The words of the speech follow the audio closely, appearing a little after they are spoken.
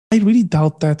I really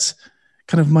doubt that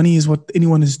kind of money is what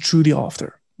anyone is truly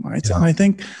after, right? Yeah. And I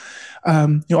think,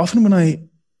 often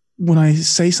when I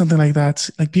say something like that,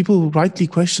 like people rightly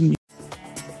question me.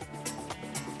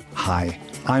 Hi,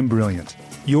 I'm Brilliant,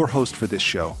 your host for this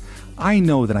show. I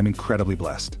know that I'm incredibly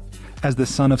blessed. As the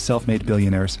son of self-made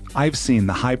billionaires, I've seen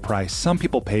the high price some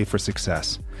people pay for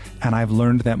success, and I've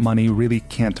learned that money really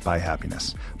can't buy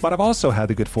happiness. But I've also had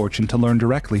the good fortune to learn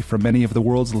directly from many of the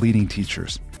world's leading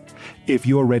teachers. If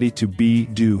you're ready to be,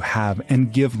 do, have,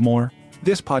 and give more,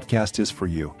 this podcast is for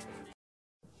you.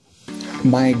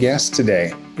 My guest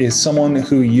today is someone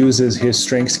who uses his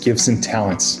strengths, gifts, and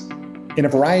talents in a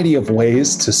variety of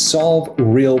ways to solve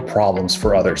real problems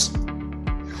for others,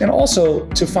 and also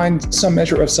to find some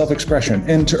measure of self-expression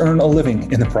and to earn a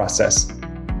living in the process.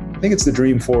 I think it's the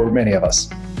dream for many of us.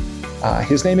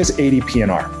 His name is Adii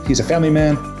Pienaar. He's a family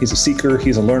man, he's a seeker,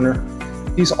 he's a learner.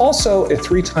 He's also a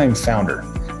 3-time founder.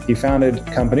 He founded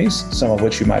companies, some of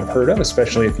which you might have heard of,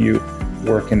 especially if you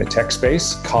work in the tech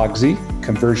space: Cogsy,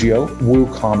 Conversio,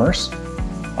 WooCommerce.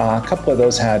 A couple of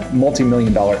those had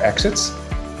multi-million-dollar exits.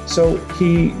 So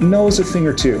he knows a thing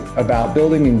or two about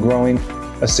building and growing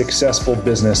a successful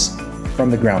business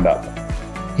from the ground up.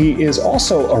 He is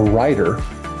also a writer.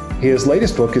 His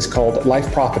latest book is called Life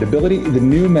Profitability, the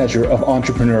New Measure of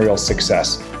Entrepreneurial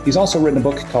Success. He's also written a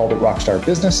book called Rockstar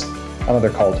Business, another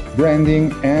called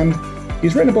Branding, and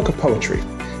he's written a book of poetry.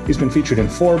 He's been featured in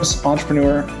Forbes,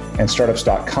 Entrepreneur, and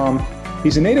Startups.com.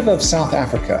 He's a native of South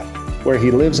Africa, where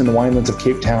he lives in the winelands of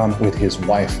Cape Town with his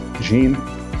wife, Jean,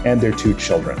 and their 2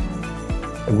 children.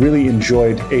 I really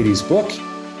enjoyed Adii's book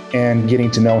and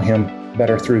getting to know him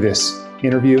better through this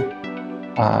interview.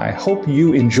 I hope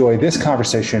you enjoy this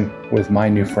conversation with my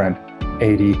new friend,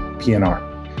 Adii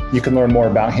Pienaar. You can learn more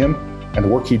about him and the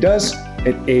work he does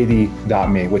at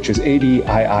adii.me, which is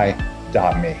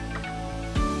adii.me.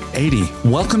 Adii,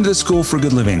 welcome to the School for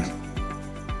Good Living.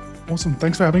 Awesome.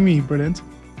 Thanks for having me. Brilliant.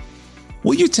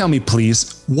 Will you tell me,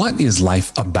 please, what is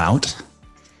life about?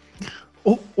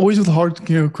 Always with hard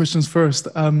questions first.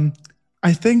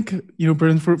 I think,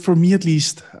 Brilliant, for me at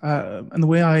least, and the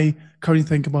way I currently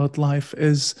think about life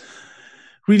is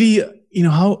really,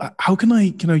 how can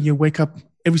I, wake up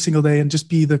every single day and just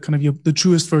be the kind of the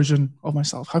truest version of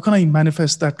myself? How can I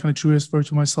manifest that kind of truest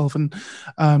version of myself? And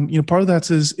part of that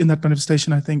is in that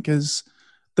manifestation, I think, is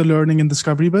the learning and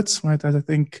discovery bits, right? As I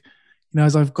think,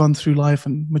 as I've gone through life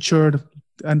and matured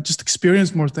and just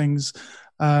experienced more things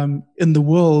in the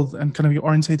world and kind of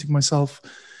orientating myself.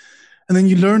 And then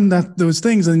you learn those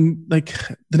things, and like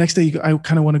the next day, I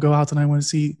kind of want to go out and I want to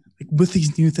see, like, with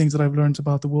these new things that I've learned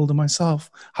about the world and myself,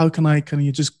 how can I kind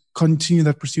of just continue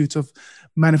that pursuit of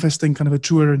manifesting kind of a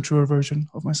truer and truer version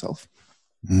of myself?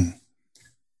 Mm.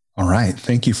 All right.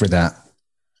 Thank you for that.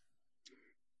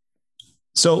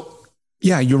 So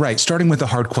yeah, you're right. Starting with the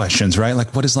hard questions, right?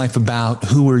 Like, what is life about?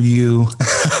 Who are you?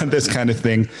 This kind of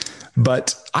thing.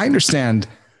 But I understand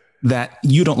that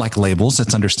you don't like labels.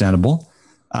 That's understandable.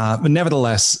 But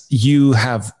nevertheless, you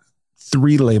have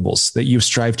 3 labels that you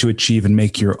strive to achieve and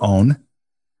make your own: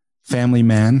 family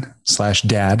man /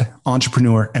 dad,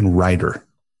 entrepreneur, and writer.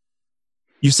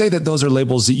 You say that those are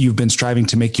labels that you've been striving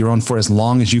to make your own for as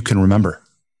long as you can remember.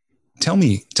 Tell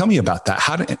me about that.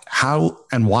 How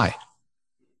and why?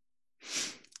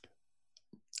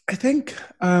 I think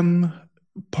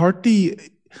partly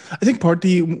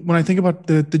when I think about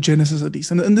the genesis of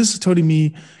these, and this is totally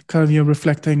me kind of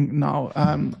reflecting now.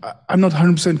 I'm not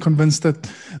 100% convinced that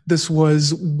this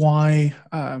was why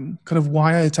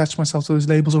I attached myself to those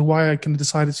labels, or why I kind of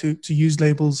decided to use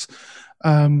labels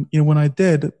when I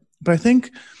did. But I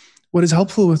think what is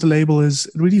helpful with the label is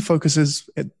it really focuses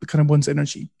kind of one's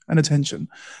energy and attention,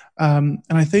 and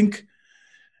I think,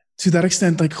 to that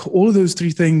extent, like all of those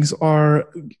 3 things are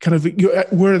kind of,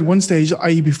 were at one stage,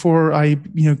 i.e. before I,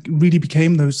 really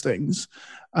became those things,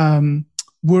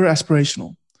 were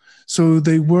aspirational. So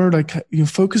they were like,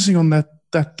 focusing on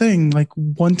that thing, like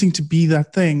wanting to be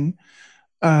that thing,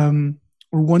 or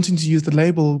wanting to use the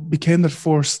label became that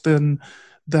force, then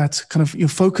that kind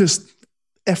of, focused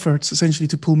efforts essentially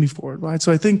to pull me forward. Right.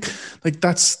 So I think like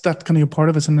that's that kind of part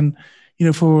of it. And then,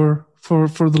 for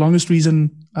the longest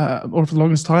reason, or for the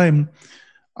longest time,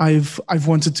 I've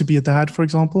wanted to be a dad, for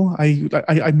example.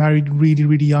 I married really,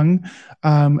 really young,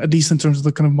 at least in terms of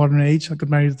the kind of modern age. I got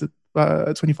married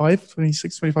at 25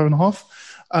 and a half,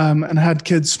 and had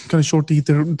kids kind of shortly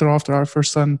thereafter. Our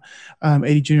first son,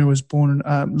 Adii Jr., was born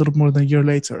a little more than a year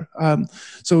later.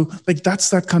 So like that's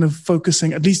that kind of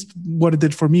focusing, at least what it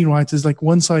did for me, right, is like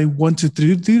once I wanted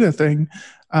to do that thing,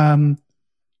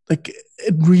 like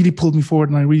it really pulled me forward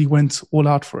and I really went all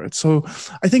out for it. So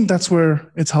I think that's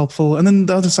where it's helpful. And then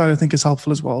the other side I think is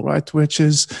helpful as well, right? Which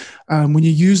is when you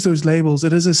use those labels,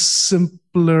 it is a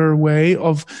simpler way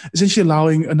of essentially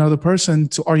allowing another person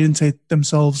to orientate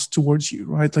themselves towards you,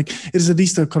 right? Like it is at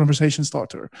least a conversation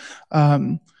starter.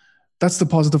 That's the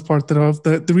positive part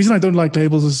the reason I don't like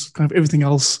labels is kind of everything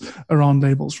else around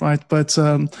labels, right? But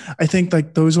I think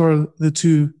like those are the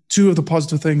two of the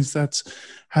positive things that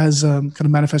has kind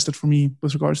of manifested for me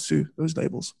with regards to those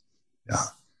labels. Yeah.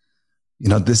 You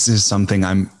know, this is something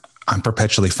I'm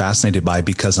perpetually fascinated by,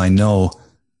 because I know,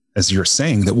 as you're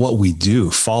saying, that what we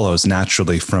do follows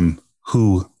naturally from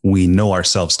who we know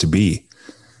ourselves to be.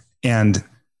 And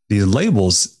the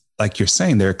labels, like you're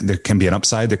saying, there can be an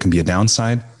upside, there can be a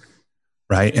downside,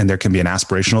 right? And there can be an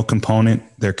aspirational component.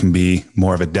 There can be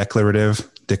more of a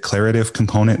declarative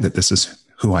component, that this is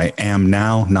who I am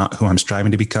now, not who I'm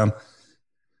striving to become.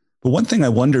 But one thing I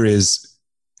wonder is,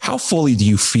 how fully do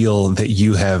you feel that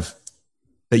you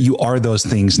are those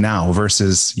things now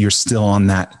versus you're still on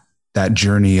that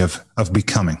journey of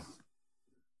becoming?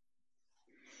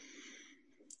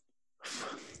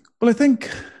 Well, I think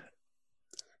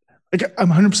I'm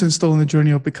 100% still on the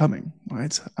journey of becoming,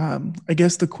 right? I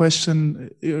guess the question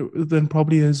then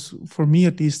probably is, for me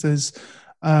at least, is,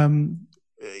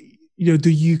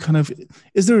 do you kind of,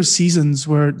 is there seasons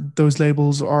where those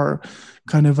labels are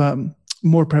kind of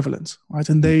more prevalent, right?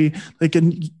 And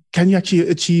can you actually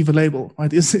achieve a label,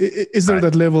 right? Is there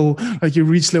that level, like you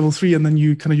reach level 3 and then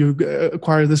you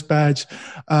acquire this badge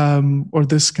or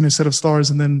this kind of set of stars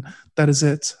and then that is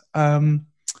it?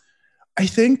 I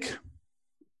think,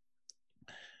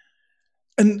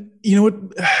 and you know what,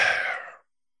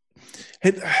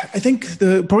 I think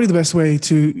probably the best way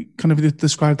to kind of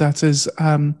describe that is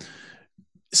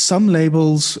some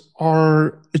labels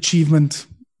are achievement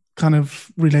kind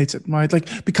of related, right?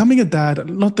 Like becoming a dad,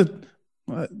 not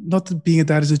that being a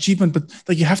dad is achievement, but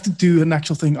like you have to do an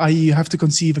actual thing, i.e. you have to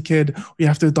conceive a kid or you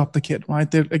have to adopt a kid,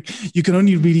 right? Like you can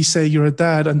only really say you're a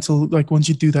dad until like once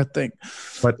you do that thing.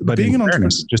 But being in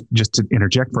fairness, just to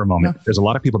interject for a moment, There's a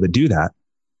lot of people that do that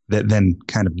then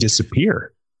kind of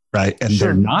disappear, right? And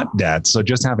They're not dads. So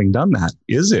just having done that,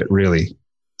 is it really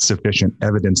sufficient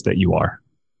evidence that you are?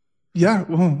 Yeah,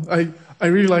 well, I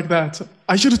really like that.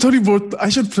 I should have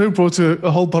brought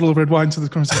a whole bottle of red wine to this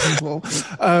conversation as well.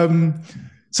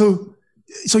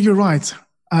 So you're right.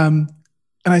 And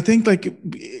I think like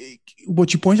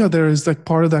what you point out there is like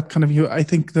part of that kind of, I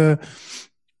think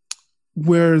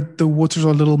where the waters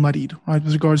are a little muddied, right?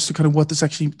 With regards to kind of what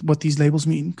these labels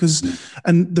mean.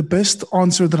 And the best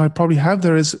answer that I probably have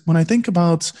there is when I think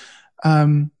about,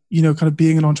 kind of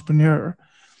being an entrepreneur,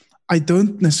 I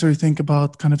don't necessarily think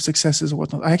about kind of successes or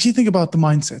whatnot. I actually think about the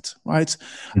mindset, right?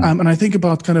 And I think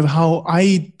about kind of how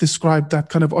I describe that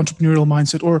kind of entrepreneurial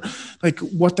mindset or like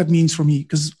what that means for me.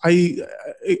 Because I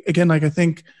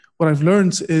think what I've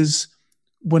learned is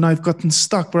when I've gotten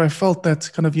stuck where I felt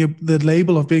that kind of the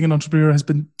label of being an entrepreneur has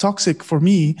been toxic for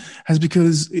me has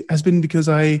been because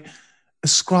I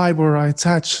ascribe or I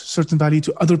attach certain value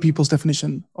to other people's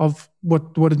definition of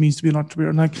what it means to be an entrepreneur.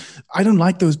 And like, I don't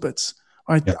like those bits.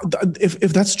 Right. Yeah.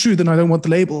 If that's true, then I don't want the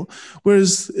label.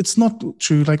 Whereas it's not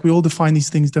true. Like we all define these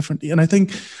things differently. And I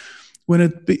think when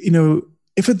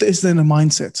if it is then a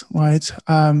mindset, right?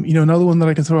 Another one that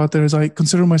I can throw out there is I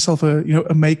consider myself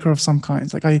a maker of some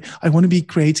kinds. Like I want to be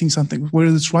creating something,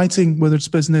 whether it's writing, whether it's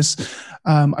business.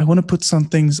 I want to put some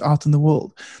things out in the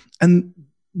world. And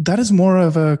that is more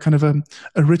of a kind of a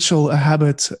ritual, a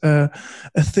habit, a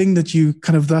thing that you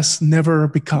kind of thus never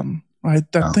become. Right.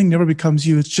 That thing never becomes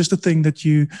you. It's just a thing that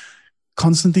you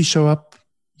constantly show up,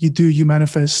 you do, you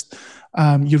manifest,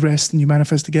 you rest and you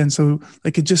manifest again. So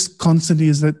like it just constantly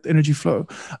is that energy flow.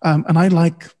 And I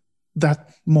like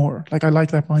that more. Like I like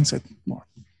that mindset more.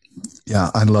 Yeah,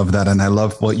 I love that. And I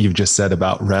love what you've just said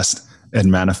about rest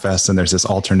and manifest. And there's this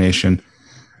alternation,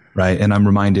 right? And I'm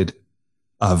reminded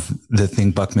of the thing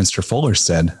Buckminster Fuller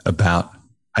said about,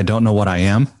 I don't know what I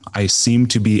am. I seem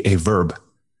to be a verb.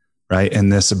 Right.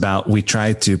 And this about, we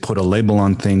try to put a label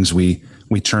on things. We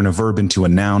turn a verb into a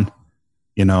noun,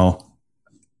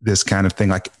 this kind of thing.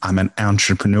 Like I'm an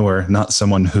entrepreneur, not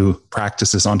someone who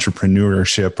practices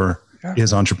entrepreneurship or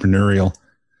is entrepreneurial,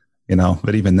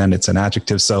 but even then it's an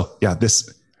adjective. So yeah,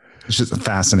 this is just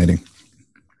fascinating.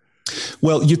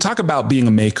 Well, you talk about being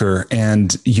a maker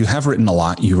and you have written a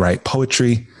lot. You write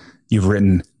poetry, you've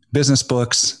written business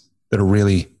books that are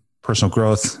really personal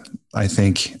growth, I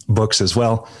think books as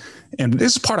well. And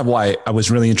this is part of why I was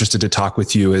really interested to talk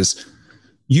with you is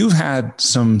you've had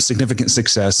some significant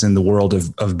success in the world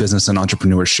of business and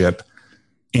entrepreneurship.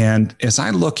 And as I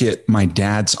look at my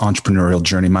dad's entrepreneurial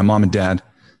journey, my mom and dad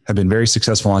have been very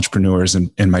successful entrepreneurs.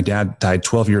 And my dad died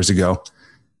 12 years ago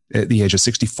at the age of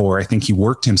 64. I think he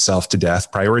worked himself to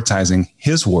death, prioritizing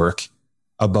his work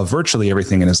above virtually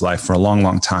everything in his life for a long,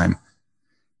 long time.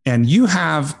 And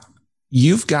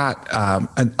you've got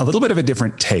a little bit of a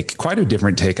different take, quite a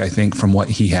different take, I think, from what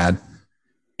he had.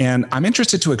 And I'm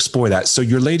interested to explore that. So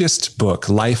your latest book,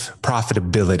 Life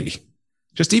Profitability,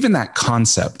 just even that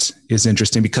concept is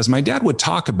interesting, because my dad would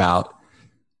talk about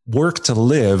work to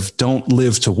live, don't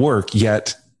live to work,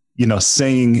 yet,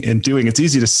 saying and doing, it's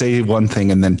easy to say one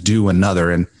thing and then do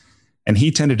another. And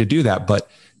he tended to do that. But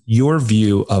your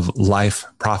view of life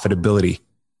profitability,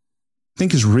 I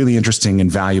think, is really interesting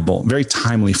and valuable, very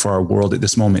timely for our world at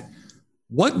this moment.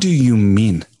 What do you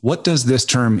mean? What does this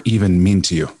term even mean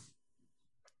to you?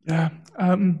 Yeah.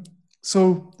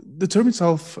 So the term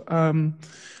itself,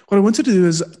 what I wanted to do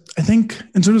is, I think,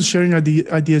 in terms of sharing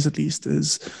ideas, at least,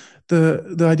 is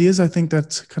the ideas I think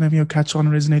that kind of, catch on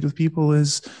and resonate with people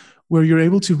is where you're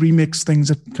able to remix things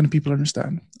that kind of people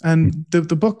understand. And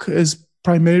the book is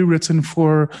primarily written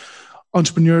for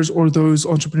entrepreneurs or those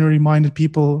entrepreneurially minded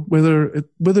people,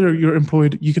 whether you're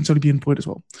employed, you can certainly be employed as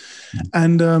well.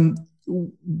 And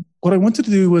what I wanted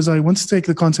to do was I wanted to take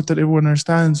the concept that everyone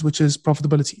understands, which is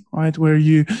profitability, right? Where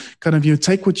you kind of,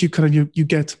 take what you kind of, you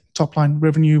get top line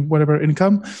revenue, whatever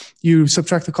income, you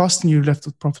subtract the cost and you're left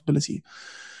with profitability.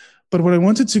 But what I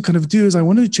wanted to kind of do is I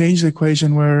wanted to change the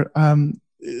equation where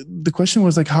the question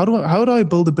was like, how do I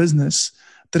build a business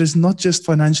that is not just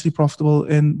financially profitable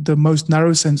in the most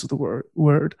narrow sense of the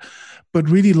word, but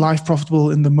really life profitable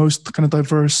in the most kind of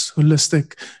diverse,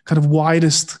 holistic, kind of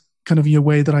widest kind of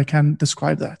way that I can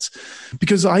describe that.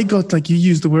 Because I got, like you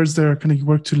used the words there, kind of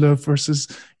work to live versus,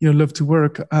 live to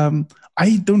work.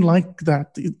 I don't like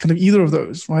that, kind of either of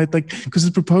those, right? Like, because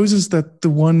it proposes that the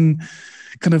one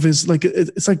kind of is like,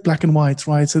 it's like black and white,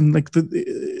 right? And like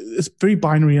it's very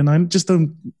binary, and I just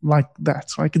don't like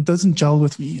that, right? It doesn't gel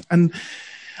with me. And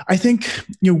I think,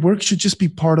 work should just be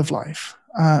part of life.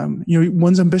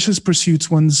 One's ambitious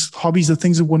pursuits, one's hobbies, the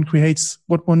things that one creates,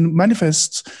 what one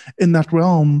manifests in that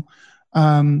realm,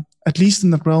 at least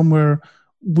in that realm where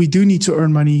we do need to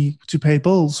earn money to pay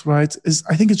bills, right?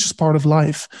 I think it's just part of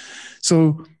life.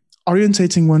 So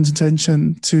orientating one's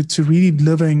attention to really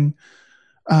living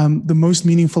the most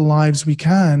meaningful lives we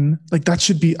can, like that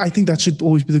should be, I think that should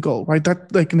always be the goal, right?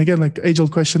 That, like, and again, like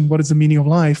age-old question, what is the meaning of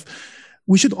life?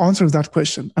 We should answer that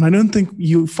question. And I don't think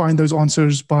you find those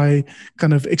answers by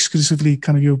kind of exclusively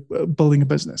kind of you building a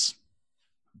business.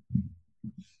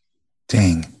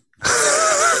 Dang. I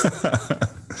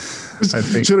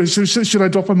think, should I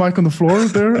drop my mic on the floor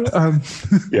there?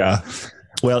 Yeah.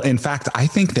 Well, in fact, I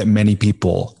think that many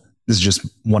people, this is just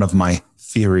one of my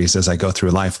theories as I go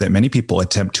through life, that many people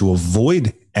attempt to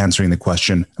avoid answering the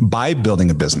question by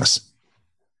building a business.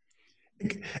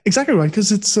 Exactly right.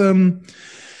 Because it's,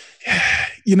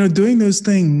 doing those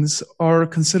things are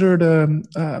considered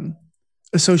a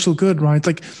social good, right?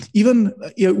 Like even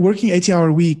working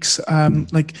 80-hour weeks,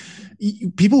 like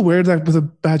people wear that with a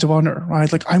badge of honor,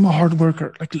 right? Like, I'm a hard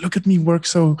worker. Like, look at me work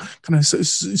so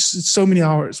many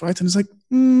hours, right? And it's like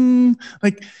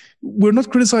we're not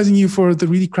criticizing you for the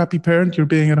really crappy parent you're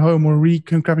being at home or really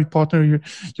crappy partner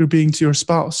you're being to your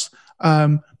spouse,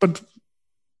 but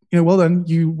well then,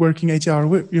 you working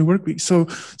 80-hour your work week. So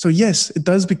yes, it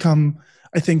does become,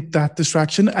 I think, that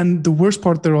distraction. And the worst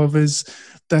part thereof is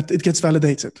that it gets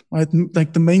validated, right?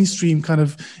 Like the mainstream kind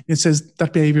of, it says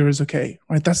that behavior is okay,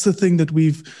 right? That's the thing that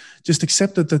we've just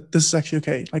accepted, that this is actually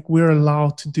okay. Like, we're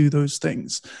allowed to do those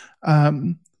things.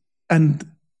 And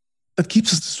that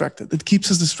keeps us distracted. It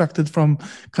keeps us distracted from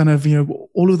kind of,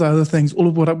 all of the other things, all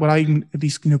of what I at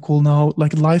least, call now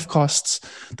like life costs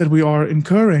that we are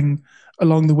incurring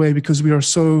along the way, because we are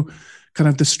so kind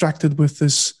of distracted with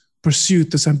this pursuit,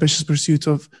 this ambitious pursuit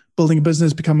of building a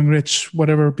business, becoming rich,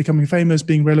 whatever, becoming famous,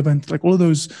 being relevant, like all of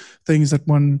those things that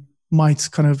one might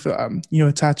kind of,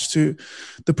 attach to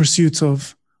the pursuit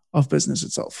of business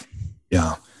itself.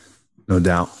 Yeah, no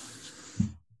doubt.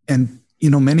 And,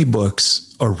 many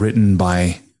books are written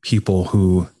by people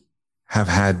who have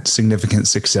had significant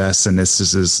success. And this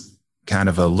is kind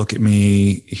of a look at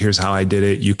me, here's how I did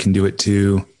it, you can do it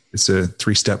too. It's a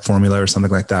 3-step formula or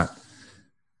something like that.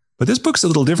 But this book's a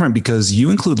little different because you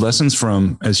include lessons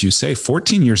from, as you say,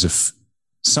 14 years of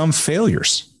some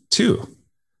failures too,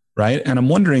 right? And I'm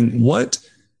wondering what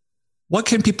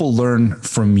can people learn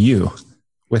from you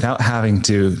without having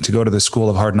to go to the school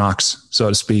of hard knocks, so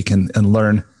to speak, and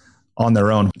learn on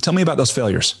their own? Tell me about those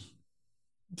failures.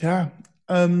 Yeah.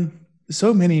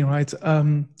 So many, right?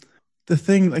 the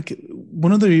thing, like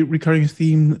one of the recurring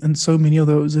theme in so many of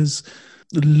those is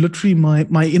literally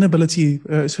my inability,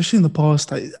 especially in the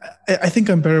past. I think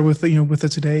I'm better with with it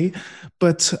today,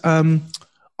 but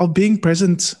of being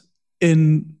present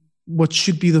in what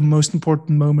should be the most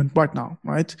important moment right now,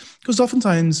 right? Because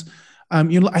oftentimes,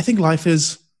 I think life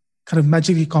is kind of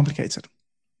magically complicated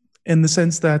in the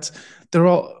sense that there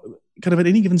are kind of at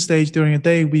any given stage during a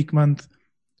day, week, month,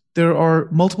 there are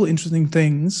multiple interesting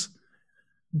things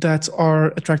that are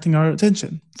attracting our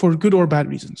attention for good or bad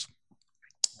reasons.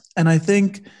 And I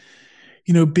think,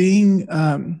 being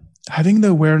having the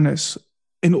awareness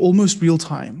in almost real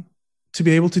time to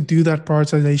be able to do that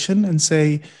prioritization and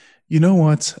say, you know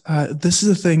what, this is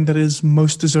the thing that is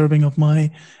most deserving of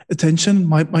my attention,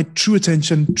 my true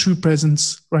attention, true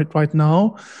presence right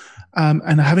now.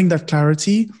 And having that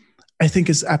clarity, I think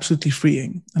is absolutely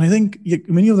freeing. And I think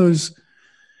many of those,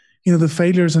 the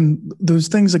failures and those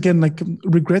things, again, like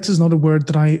regret is not a word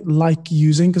that I like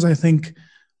using because I think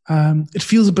it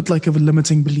feels a bit like a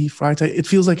limiting belief, right? It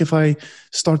feels like if I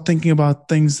start thinking about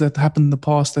things that happened in the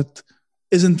past that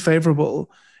isn't favorable,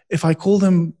 if I call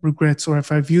them regrets or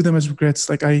if I view them as regrets,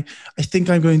 like I think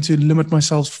I'm going to limit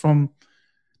myself from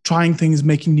trying things,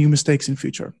 making new mistakes in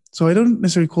future. So I don't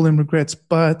necessarily call them regrets,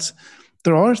 but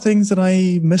there are things that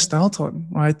I missed out on,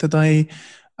 right? That I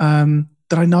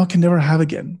now can never have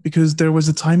again because there was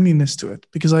a timeliness to it.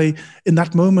 Because in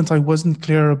that moment, I wasn't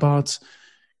clear about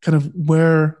kind of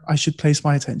where I should place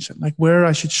my attention, like where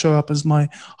I should show up as my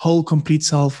whole complete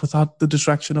self without the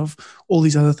distraction of all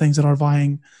these other things that are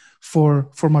vying for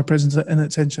my presence and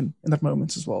attention in that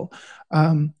moment as well.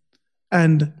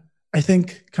 And I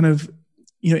think kind of,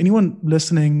 anyone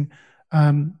listening,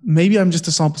 maybe I'm just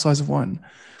a sample size of one,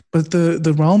 but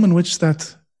the realm in which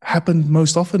that happened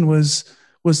most often was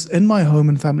in my home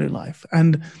and family life.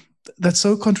 And that's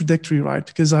so contradictory, right?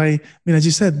 Because I mean, as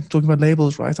you said, talking about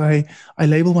labels, right? I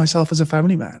label myself as a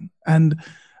family man. And,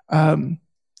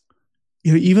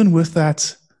 even with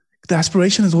that, the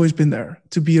aspiration has always been there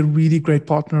to be a really great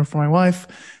partner for my wife,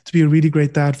 to be a really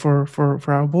great dad for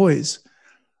our boys.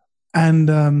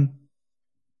 And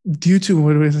due to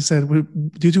what, as I said,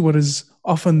 due to what is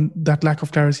often that lack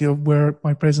of clarity of where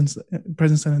my presence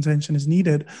and attention is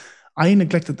needed, I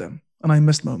neglected them and I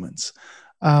missed moments.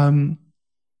 And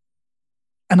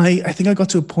I think I got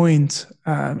to a point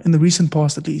in the recent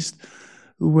past, at least,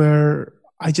 where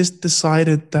I just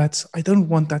decided that I don't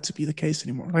want that to be the case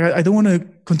anymore. Like I don't want to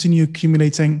continue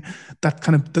accumulating that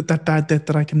kind of that bad debt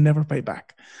that I can never pay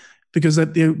back, because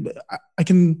that I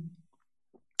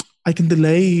can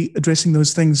delay addressing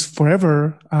those things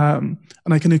forever, and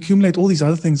I can accumulate all these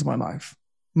other things in my life: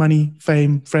 money,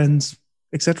 fame, friends,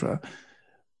 etc.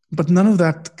 But none of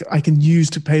that I can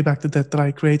use to pay back the debt that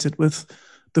I created with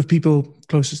the people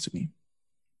closest to me.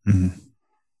 Mm-hmm.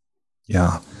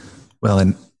 Yeah. Well,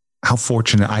 and how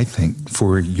fortunate, I think,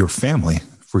 for your family,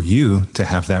 for you to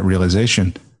have that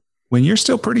realization when you're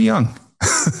still pretty young.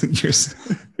 you're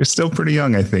still pretty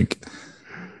young, I think.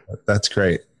 That's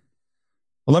great.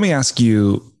 Well, let me ask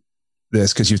you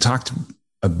this, because you talked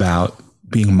about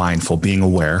being mindful, being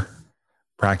aware,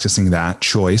 practicing that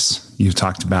choice. You've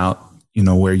talked about,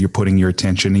 where you're putting your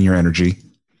attention and your energy.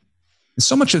 And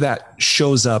so much of that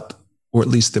shows up, or at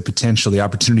least the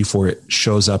opportunity for it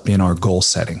shows up in our goal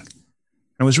setting.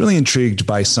 I was really intrigued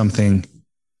by something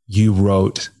you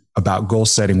wrote about goal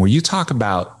setting, where you talk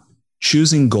about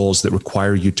choosing goals that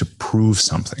require you to prove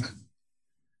something.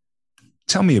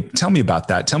 Tell me about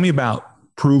that. Tell me about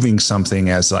proving something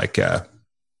as like a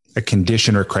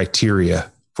condition or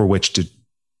criteria for which to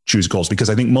choose goals. Because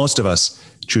I think most of us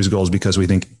choose goals because we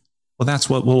think, well, that's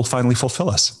what will finally fulfill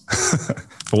us.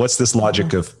 But what's this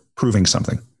logic of proving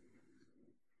something?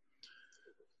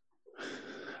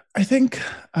 I think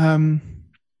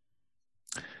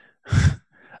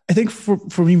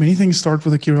for me, many things start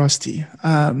with a curiosity,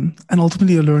 and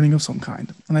ultimately a learning of some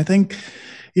kind. And I think,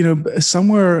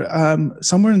 somewhere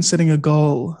in setting a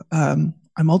goal, I'm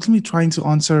ultimately trying to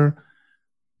answer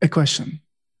a question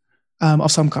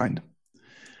of some kind.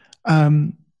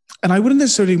 And I wouldn't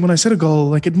necessarily, when I set a goal,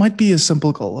 like it might be a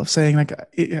simple goal of saying like,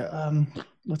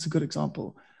 what's a good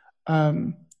example?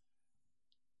 I'll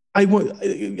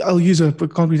use a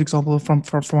concrete example from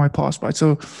my past, right?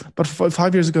 So, but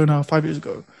 5 years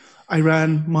ago, I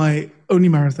ran my only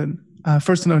marathon,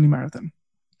 first and only marathon.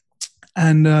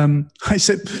 And I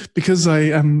said, because I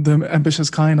am the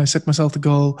ambitious kind, I set myself the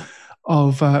goal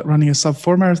of running a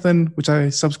sub-4 marathon, which I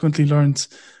subsequently learned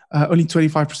only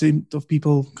 25% of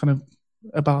people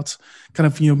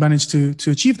managed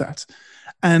to achieve that.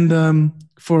 And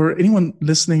for anyone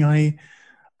listening,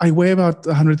 I I weigh about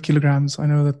 100 kilograms. I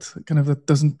know that that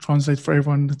doesn't translate for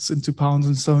everyone. It's into pounds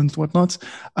and stones, whatnot.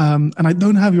 And I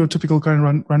don't have your typical kind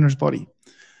of runner's body.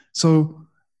 So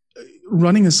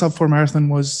running a sub 4 marathon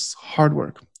was hard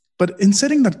work. But in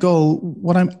setting that goal,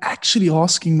 what I'm actually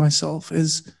asking myself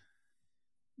is,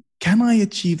 can I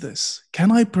achieve this?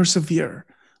 Can I persevere?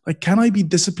 Like, can I be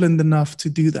disciplined enough to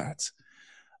do that?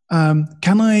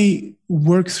 Can I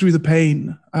work through the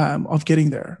pain of getting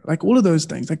there? Like all of those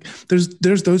things. Like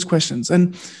there's those questions.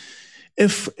 And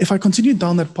if I continue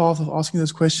down that path of asking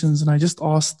those questions, and I just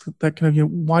asked that kind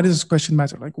of, why does this question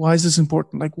matter? Like, why is this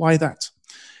important? Like, why that?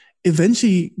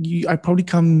 Eventually, I probably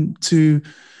come to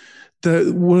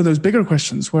one of those bigger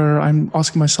questions where I'm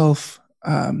asking myself,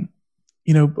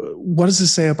 what does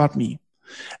this say about me?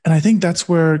 And I think that's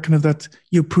where kind of that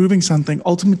you're proving something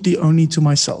ultimately only to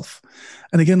myself.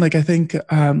 And again, like I think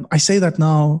I say that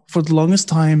now. For the longest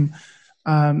time,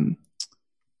 I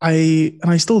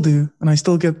still do, and I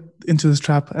still get into this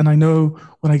trap. And I know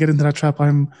when I get into that trap,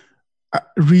 I'm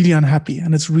really unhappy,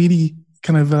 and it's really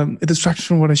kind of a distraction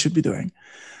from what I should be doing,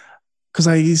 because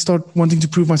I start wanting to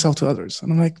prove myself to others,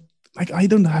 and I'm like I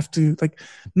don't have to. Like,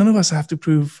 none of us have to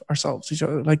prove ourselves to each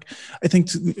other. Like, I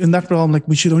think in that realm, like,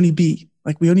 we should only be.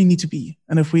 Like, we only need to be.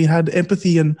 And if we had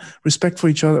empathy and respect for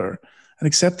each other and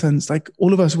acceptance, like,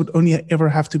 all of us would only ever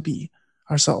have to be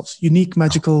ourselves, unique,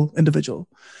 magical individual.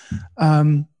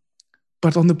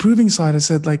 But on the proving side, I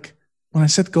said, like, when I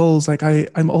set goals, like,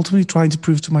 I'm ultimately trying to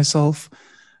prove to myself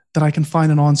that I can find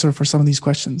an answer for some of these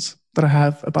questions that I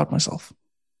have about myself.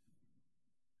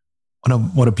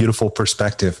 What a beautiful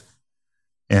perspective.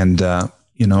 And,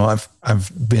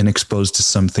 I've been exposed to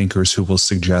some thinkers who will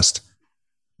suggest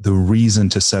the reason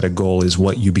to set a goal is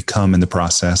what you become in the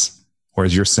process, or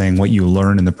as you're saying, what you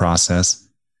learn in the process,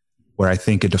 where I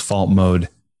think a default mode,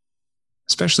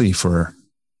 especially for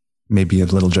maybe a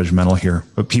little judgmental here,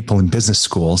 but people in business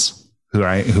schools who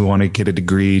want to get a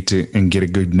degree and get a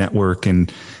good network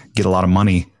and get a lot of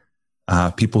money,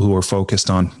 people who are focused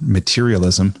on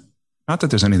materialism, not that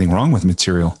there's anything wrong with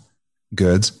material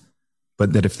goods,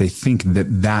 but that if they think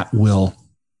that will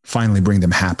finally bring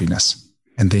them happiness,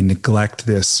 and they neglect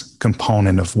this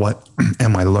component of what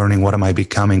am I learning? What am I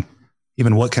becoming?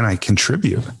 Even what can I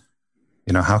contribute?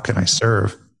 How can I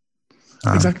serve?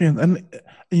 Exactly. And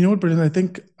you know what, Brendan, I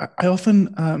think I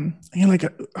often,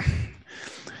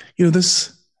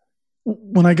 this,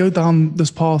 when I go down this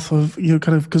path of,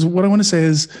 because what I want to say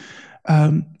is,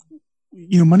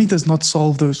 money does not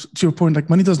solve those, to your point, like,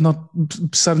 money does not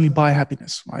suddenly buy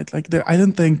happiness, right? Like, I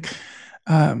don't think,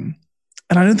 and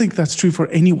I don't think that's true for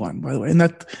anyone, by the way. And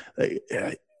that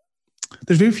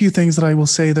there's very few things that I will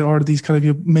say that are these kind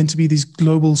of meant to be these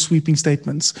global sweeping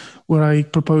statements where I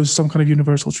propose some kind of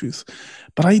universal truth.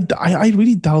 But I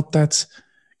really doubt that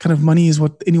kind of money is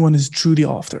what anyone is truly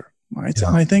after, right? Yeah.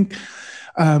 And I think,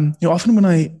 often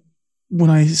when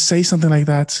I say something like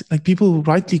that, like, people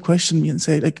rightly question me and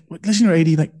say, like, listen, you're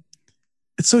Adii, like,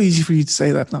 it's so easy for you to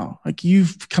say that now. Like,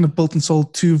 you've kind of built and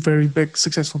sold 2 very big,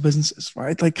 successful businesses,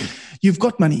 right? Like, you've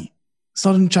got money. It's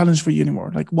not a challenge for you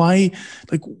anymore. Like, why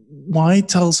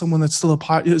tell someone that still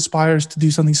aspires to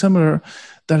do something similar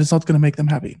that it's not going to make them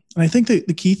happy? And I think the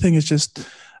key thing is just,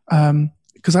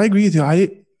 because I agree with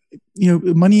you.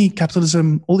 Money,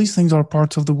 capitalism, all these things are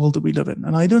parts of the world that we live in.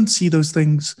 And I don't see those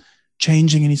things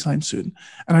changing anytime soon.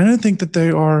 And I don't think that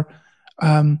they are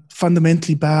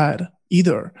fundamentally bad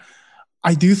either.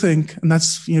 I do think, and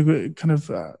that's kind of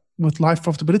with life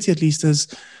profitability at least, is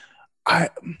I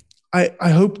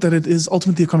hope that it is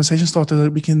ultimately a conversation starter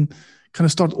that we can kind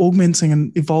of start augmenting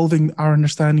and evolving our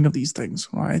understanding of these things,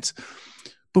 right?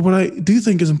 But what I do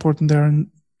think is important there,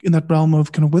 in that realm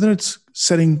of kind of whether it's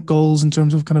setting goals in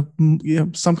terms of kind of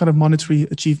some kind of monetary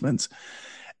achievement,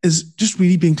 is just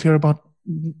really being clear about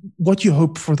what you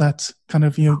hope for that kind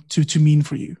of to mean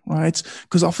for you, right?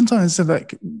 Because oftentimes,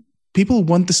 like, people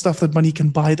want the stuff that money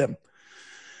can buy them.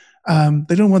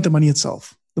 They don't want the money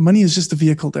itself. The money is just a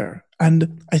vehicle there.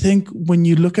 And I think when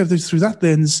you look at it through that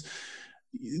lens,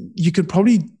 you could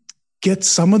probably get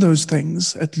some of those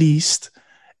things, at least,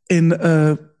 in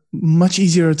a much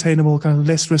easier attainable, kind of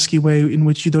less risky way, in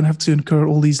which you don't have to incur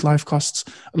all these life costs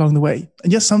along the way.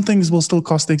 And yes, some things will still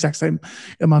cost the exact same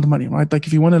amount of money, right? Like,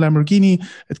 if you want a Lamborghini,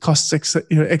 it costs X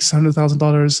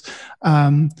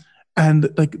 $100,000. And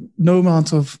like, no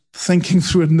amount of thinking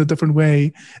through it in a different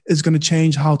way is going to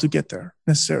change how to get there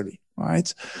necessarily,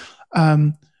 right?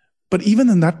 But even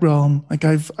in that realm, like,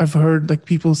 I've heard, like,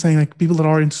 people saying, like, people that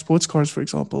are into sports cars, for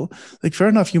example, like, fair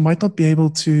enough, you might not be able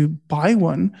to buy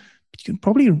one, but you can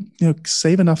probably,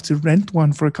 save enough to rent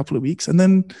one for a couple of weeks. And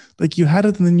then like you had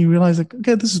it and then you realize like,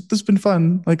 okay, this has been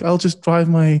fun. Like I'll just drive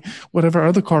my whatever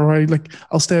other car, right? Like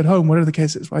I'll stay at home, whatever the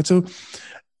case is, right? So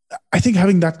I think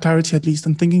having that clarity at least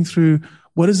and thinking through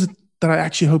what is it that I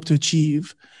actually hope to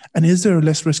achieve, and is there a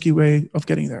less risky way of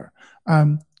getting there?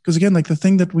 Because again, like the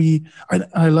thing that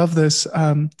I love this,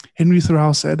 Henry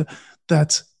Thoreau said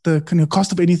that the kind of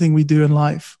cost of anything we do in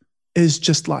life is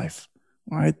just life,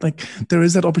 right? Like there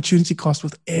is that opportunity cost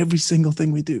with every single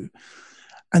thing we do.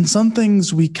 And some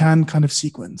things we can kind of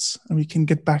sequence and we can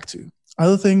get back to.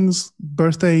 Other things,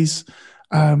 birthdays,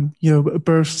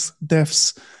 births,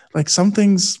 deaths, like some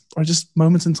things are just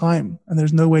moments in time and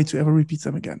there's no way to ever repeat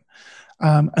them again.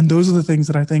 And those are the things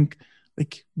that I think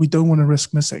like we don't want to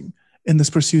risk missing in this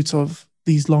pursuit of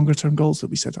these longer term goals that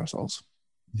we set ourselves.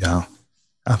 Yeah,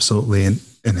 absolutely.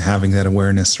 And having that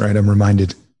awareness, right? I'm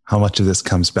reminded how much of this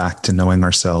comes back to knowing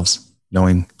ourselves,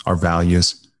 knowing our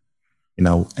values,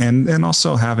 and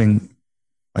also having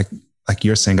like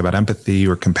you're saying about empathy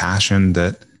or compassion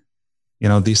that,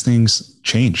 these things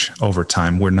change over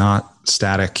time. We're not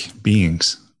static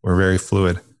beings. We're very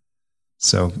fluid.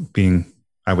 So being,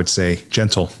 I would say,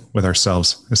 gentle with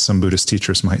ourselves, as some Buddhist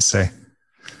teachers might say.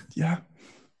 Yeah.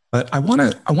 But I want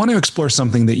to explore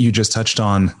something that you just touched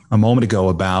on a moment ago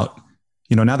about,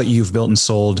 now that you've built and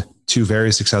sold two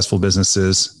very successful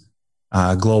businesses,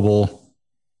 global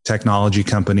technology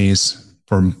companies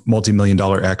for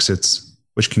multi-million-dollar exits,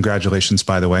 which congratulations,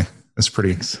 by the way, that's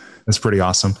pretty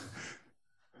awesome.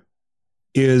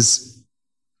 Is,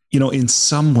 in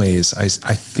some ways, I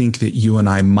think that you and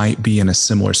I might be in a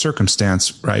similar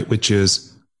circumstance, right? Which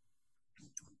is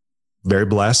very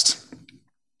blessed,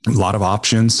 a lot of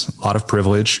options, a lot of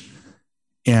privilege,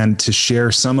 and to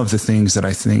share some of the things that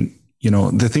I think,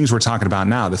 the things we're talking about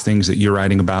now, the things that you're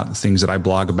writing about, the things that I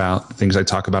blog about, the things I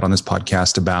talk about on this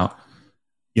podcast about,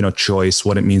 choice,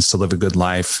 what it means to live a good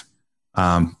life,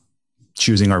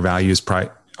 choosing our values,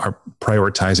 our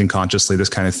prioritizing consciously, this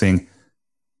kind of thing.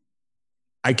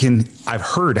 I've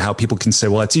heard how people can say,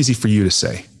 well, that's easy for you to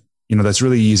say. That's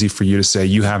really easy for you to say.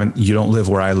 You don't live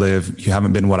where I live. You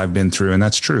haven't been what I've been through. And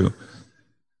that's true.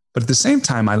 But at the same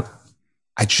time,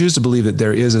 I choose to believe that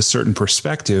there is a certain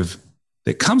perspective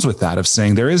that comes with that, of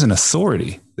saying there is an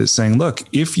authority that's saying, look,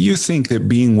 if you think that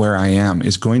being where I am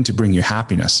is going to bring you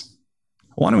happiness,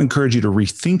 I want to encourage you to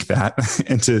rethink that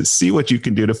and to see what you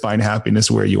can do to find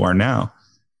happiness where you are now.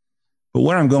 But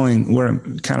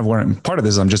part of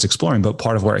this I'm just exploring, but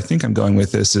part of where I think I'm going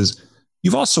with this is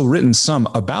you've also written some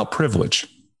about privilege,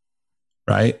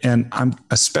 right? And I'm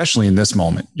especially in this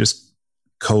moment, just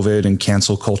COVID and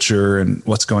cancel culture and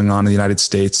what's going on in the United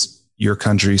States, your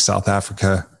country, South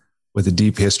Africa, with a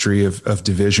deep history of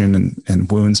division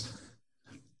and wounds.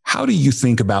 How do you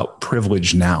think about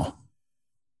privilege now?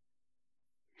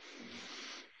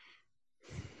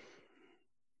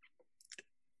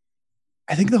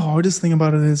 I think the hardest thing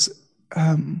about it is,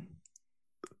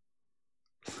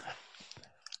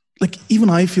 like even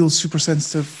I feel super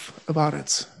sensitive about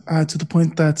it, to the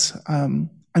point that I'm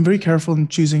very careful in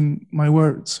choosing my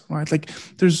words, right? Like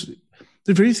there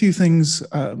are very few things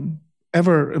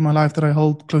ever in my life that I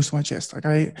hold close to my chest. Like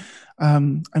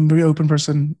I'm a very open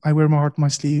person. I wear my heart on my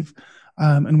sleeve.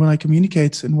 And when I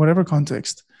communicate in whatever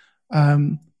context,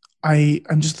 I'm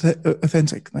just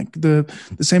authentic. Like the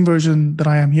same version that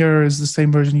I am here is the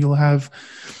same version you'll have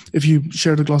if you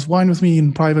shared a glass of wine with me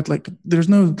in private. Like there's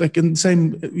no, like in the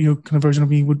same, kind of version of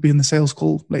me would be in the sales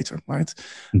call later. Right.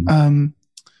 Mm-hmm.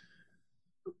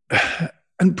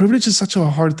 And privilege is such a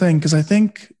hard thing because I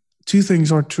think two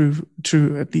things are true,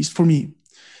 at least for me.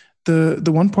 The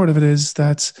one part of it is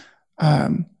that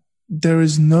there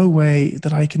is no way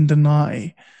that I can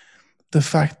deny the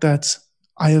fact that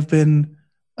I have been,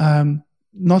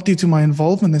 not due to my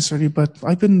involvement necessarily, but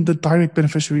I've been the direct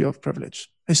beneficiary of privilege,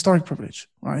 historic privilege,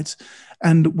 right?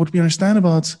 And what we understand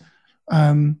about,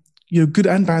 good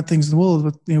and bad things in the world,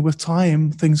 but with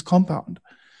time, things compound.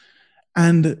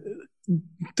 And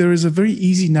there is a very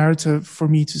easy narrative for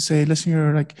me to say, listen,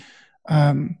 you're like,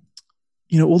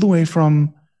 all the way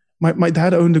from my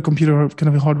dad owned a computer, kind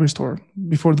of a hardware store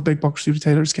before the big box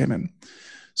retailers came in.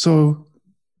 So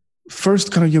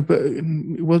first, kind of,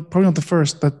 well, probably not the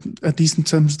first, but at least in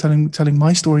terms of telling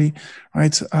my story,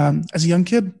 right? As a young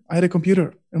kid, I had a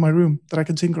computer in my room that I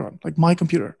could tinker on, like my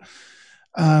computer.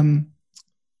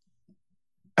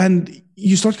 And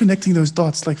you start connecting those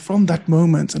dots, like from that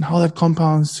moment and how that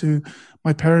compounds to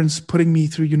my parents putting me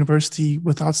through university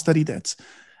without study debt.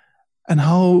 And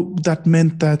how that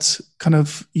meant that kind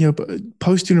of,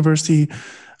 post-university,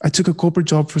 I took a corporate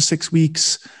job for 6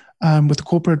 weeks, with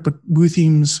corporate, but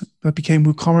WooThemes that became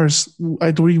WooCommerce.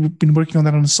 I'd already been working on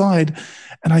that on the side,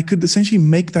 and I could essentially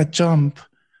make that jump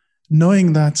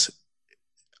knowing that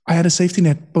I had a safety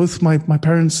net. Both my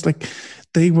parents, like,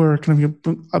 they were kind of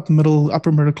upper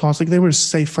middle class, like they were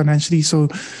safe financially, so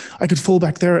I could fall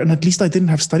back there. And at least I didn't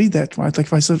have study debt, right? Like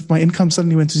if my income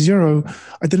suddenly went to zero,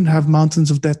 I didn't have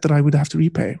mountains of debt that I would have to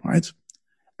repay, right?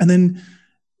 And then,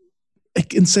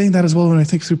 in saying that as well, when I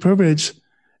think through privilege,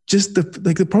 just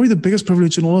probably the biggest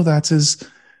privilege in all of that is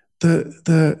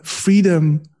the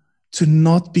freedom to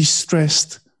not be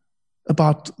stressed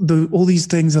about all these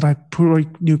things that I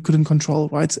couldn't control,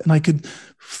 right? And I could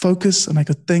focus, and I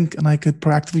could think, and I could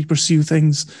proactively pursue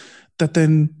things that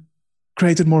then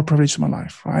created more privilege in my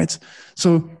life, right?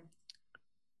 So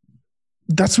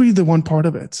that's really the one part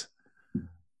of it.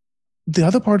 The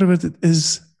other part of it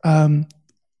is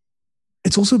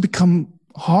it's also become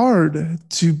hard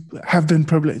to have been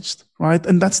privileged, right?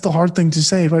 And that's the hard thing to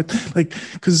say, right? Like,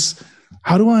 because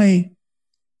how do I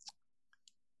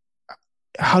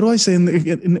say in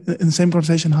the same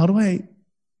conversation, how do I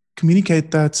communicate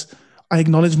that I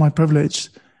acknowledge my privilege?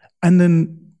 And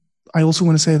then I also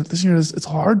want to say that this year it's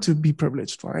hard to be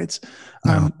privileged, right?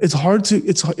 Yeah. It's hard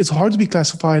to be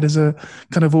classified as a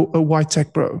kind of a white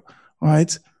tech bro,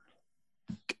 right?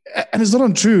 And it's not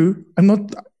untrue.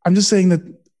 I'm just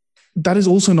saying that is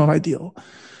also not ideal.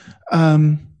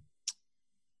 In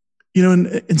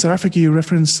South Africa, you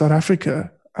referenced South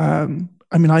Africa. I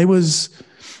was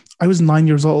 9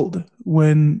 years old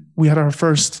when we had our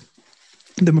first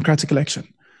democratic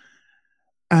election.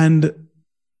 And,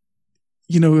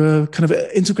 kind of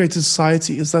integrated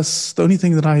society that's the only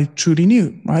thing that I truly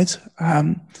knew, right?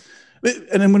 And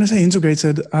then when I say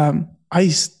integrated,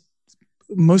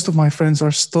 most of my friends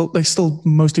still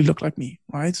mostly look like me,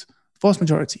 right? Vast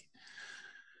majority.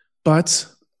 But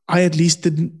I at least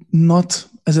did not,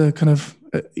 as a kind of,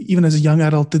 even as a young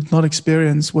adult, did not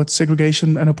experience what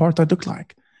segregation and apartheid looked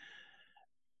like.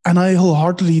 And I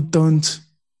wholeheartedly don't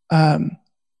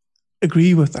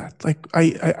agree with that. Like,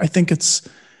 I think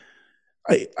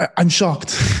I'm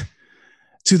shocked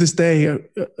to this day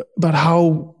about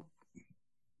how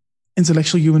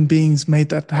intellectual human beings made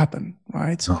that happen,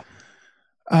 right? Oh.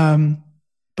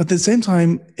 But at the same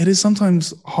time, it is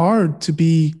sometimes hard to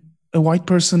be a white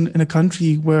person in a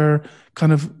country where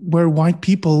white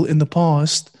people in the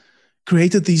past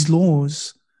created these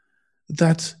laws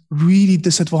that really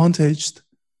disadvantaged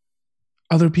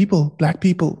other people, Black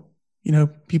people,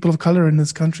 people of color in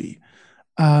this country.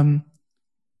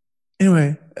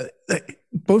 Anyway,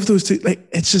 both those two,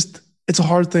 it's a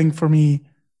hard thing for me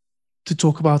to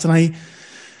talk about. And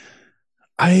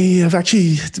I have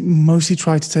actually mostly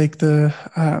tried to take the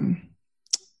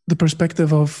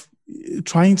perspective of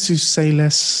trying to say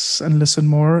less and listen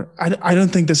more. I don't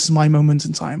think this is my moment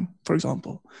in time, for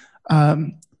example.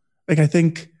 I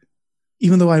think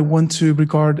even though I want to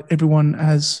regard everyone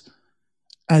as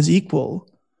equal,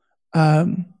 I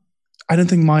don't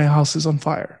think my house is on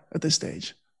fire at this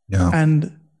stage. Yeah.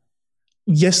 And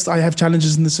yes, I have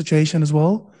challenges in this situation as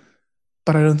well,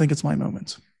 but I don't think it's my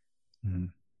moment. Mm-hmm.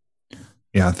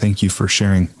 Yeah, thank you for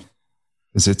sharing.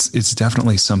 Because it's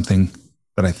definitely something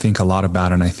that I think a lot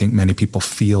about, and I think many people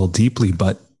feel deeply,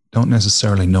 but don't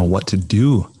necessarily know what to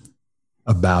do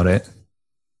about it.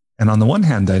 And on the one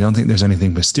hand, I don't think there's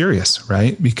anything mysterious,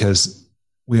 right? Because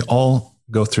we all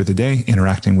go through the day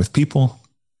interacting with people,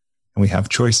 and we have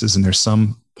choices, and there's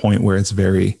some point where it's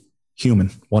very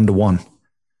human, one-to-one,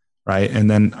 right?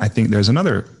 And then I think there's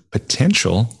another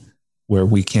potential where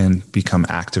we can become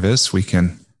activists, we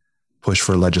can push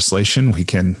for legislation, we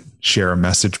can share a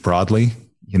message broadly,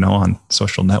 on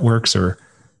social networks or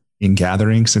in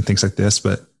gatherings and things like this.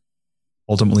 But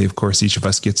ultimately, of course, each of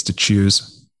us gets to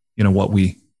choose,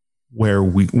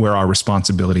 where our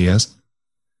responsibility is.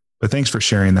 But thanks for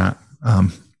sharing that.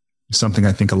 Something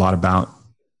I think a lot about.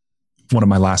 One of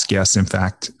my last guests, in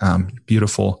fact,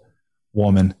 beautiful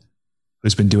woman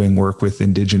who's been doing work with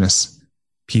Indigenous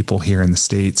people here in the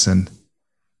States. And,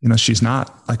 she's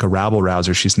not like a rabble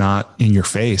rouser. She's not in your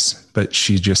face, but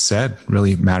she just said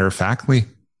really matter of factly,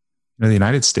 the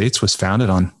United States was founded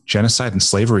on genocide and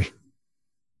slavery.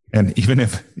 And even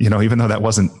though that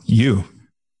wasn't you,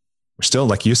 we're still,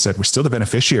 like you said, we're still the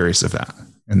beneficiaries of that.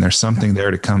 And there's something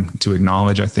there to come to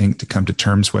acknowledge, I think, to come to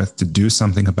terms with, to do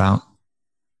something about.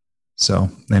 So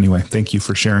anyway, thank you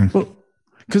for sharing. Well,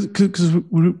 because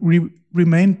we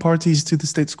remain parties to the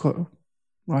status quo,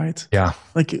 right? Yeah.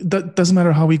 Like, that doesn't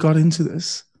matter how we got into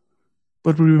this,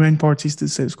 but we remain parties to the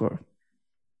status quo.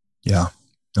 Yeah,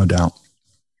 no doubt.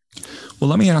 Well,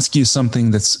 let me ask you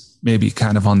something that's maybe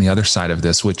kind of on the other side of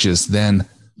this, which is then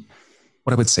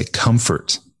what I would say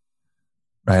comfort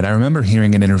Right. I remember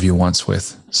hearing an interview once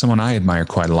with someone I admire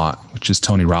quite a lot, which is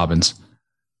Tony Robbins.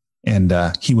 And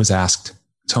he was asked,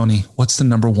 Tony, what's the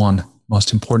number one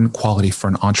most important quality for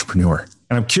an entrepreneur?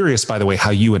 And I'm curious, by the way,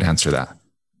 how you would answer that.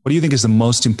 What do you think is the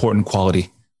most important quality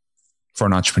for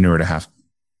an entrepreneur to have?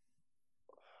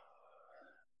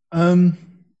 The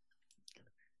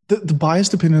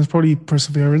biased opinion is probably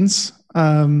perseverance.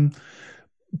 But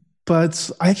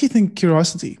I actually think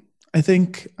curiosity. I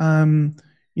think,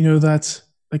 that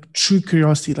like true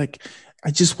curiosity, like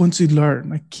I just want to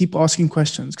learn, I keep asking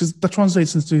questions, because that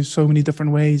translates into so many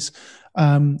different ways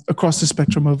across the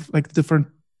spectrum of like different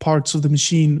parts of the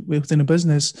machine within a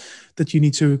business that you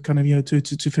need to kind of,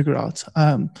 to figure out.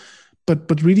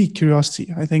 But really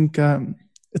curiosity, I think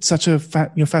it's such a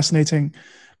fascinating,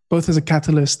 both as a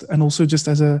catalyst and also just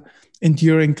as a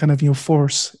enduring kind of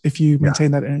force if you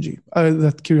maintain that energy,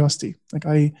 that curiosity.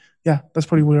 That's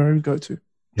probably where I would go to.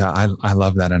 Yeah, I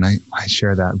love that. And I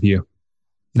share that view.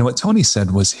 What Tony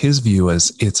said was his view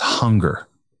is it's hunger,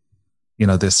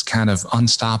 this kind of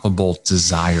unstoppable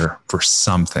desire for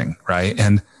something, right?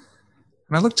 And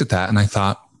I looked at that and I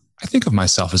thought, I think of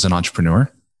myself as an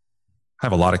entrepreneur. I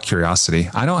have a lot of curiosity.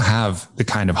 I don't have the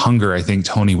kind of hunger I think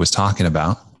Tony was talking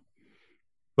about.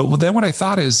 But then what I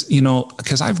thought is,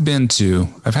 because I've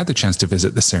had the chance to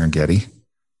visit the Serengeti.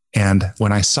 And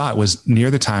when I saw it was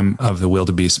near the time of the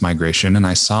wildebeest migration, and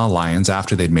I saw lions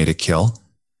after they'd made a kill,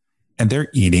 and they're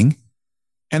eating,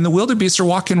 and the wildebeest are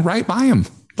walking right by them,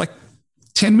 like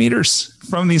 10 meters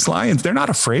from these lions. They're not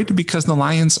afraid because the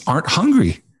lions aren't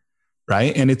hungry,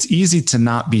 right? And it's easy to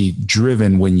not be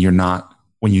driven when you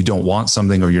don't want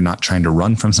something or you're not trying to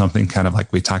run from something, kind of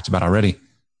like we talked about already.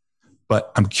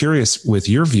 But I'm curious with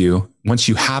your view, once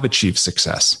you have achieved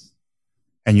success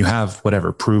and you have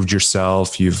proved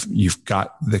yourself, you've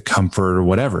got the comfort or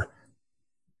whatever.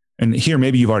 And here,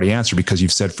 maybe you've already answered because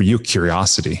you've said for you,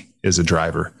 curiosity is a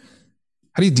driver.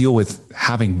 How do you deal with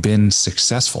having been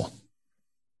successful?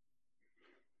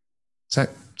 Is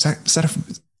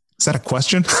that a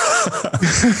question?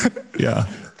 Yeah.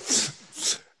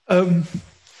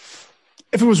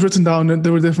 If it was written down,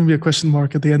 there would definitely be a question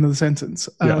mark at the end of the sentence.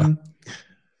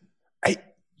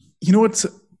 You know what,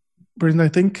 Brendan, I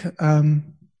think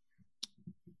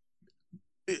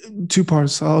two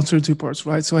parts. I'll answer two parts,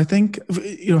 right? So I think,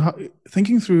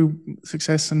 thinking through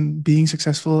success and being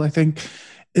successful, I think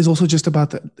is also just about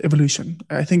the evolution.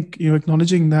 I think,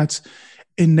 acknowledging that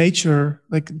in nature,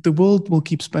 like the world will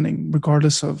keep spinning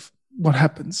regardless of what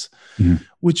happens,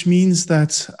 which means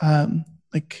that I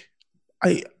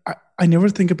never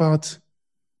think about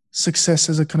success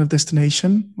as a kind of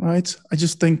destination, right? I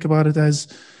just think about it as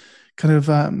kind of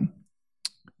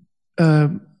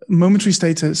momentary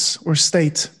status or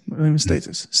state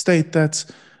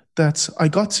that I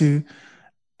got to,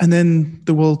 and then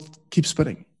the world keeps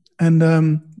spinning. And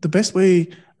the best way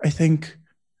I think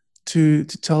to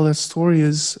tell that story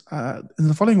is in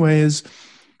the following way: is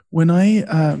when I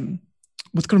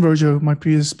with Convergio, my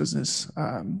previous business,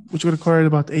 which got acquired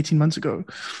about 18 months ago,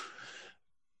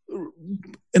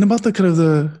 in about the kind of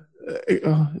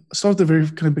start at the very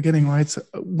kind of beginning, right?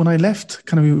 When I left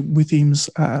kind of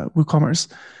WooCommerce,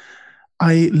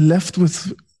 I left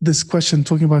with this question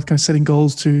talking about kind of setting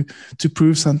goals to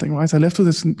prove something, right? I left with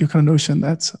this kind of notion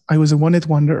that I was a one-hit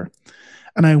wonder,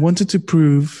 and I wanted to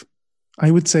prove. I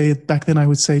would say back then, I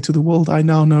would say to the world, I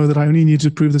now know that I only need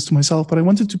to prove this to myself, but I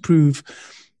wanted to prove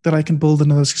that I can build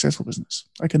another successful business.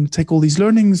 I can take all these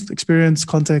learnings, experience,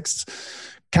 context,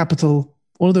 capital,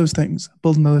 all of those things,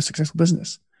 build another successful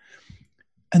business.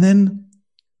 And then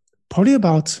probably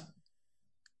about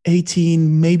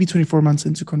 18, maybe 24 months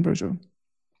into Convergio,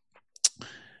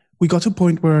 we got to a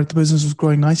point where the business was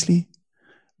growing nicely.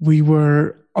 We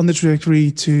were on the trajectory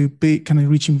to be kind of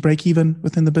reaching break even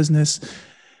within the business.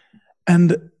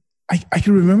 And I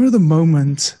can remember the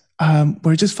moment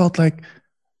where it just felt like,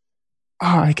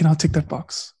 I cannot tick that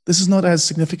box. This is not as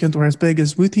significant or as big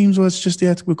as WooTeams was just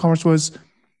yet, WooCommerce was,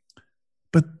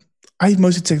 but I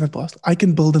mostly tick that box. I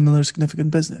can build another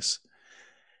significant business.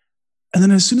 And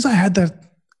then as soon as I had that,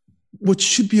 what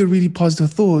should be a really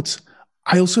positive thought,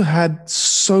 I also had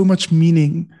so much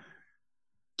meaning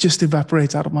just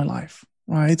evaporate out of my life,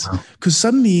 right? Because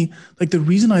suddenly, like the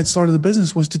reason I had started the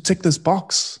business was to tick this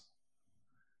box.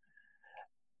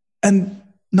 And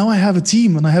now I have a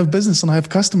team and I have business and I have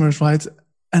customers, right?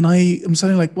 And I am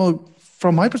suddenly like, well,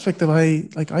 from my perspective,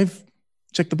 I've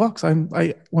checked the box. I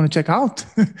want to check out.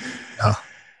 Yeah.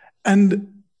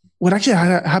 And what actually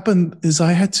happened is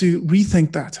I had to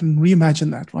rethink that and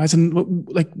reimagine that, right? And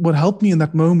what helped me in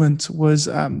that moment was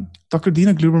Dr.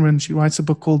 Dina Gluberman. She writes a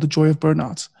book called The Joy of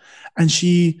Burnout. And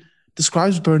she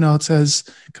describes burnout as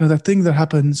kind of that thing that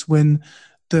happens when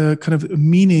the kind of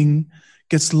meaning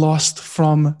gets lost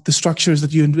from the structures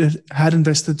that you had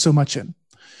invested so much in.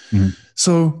 Mm-hmm.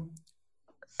 So,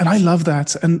 and I love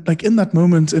that. And like in that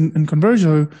moment in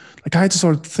Convergio, like I had to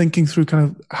start thinking through kind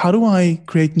of how do I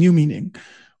create new meaning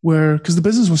where, because the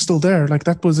business was still there. Like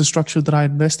that was the structure that I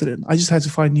invested in. I just had to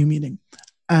find new meaning.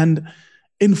 And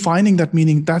in finding that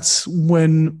meaning, that's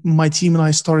when my team and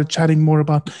I started chatting more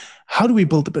about how do we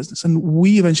build the business? And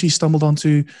we eventually stumbled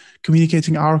onto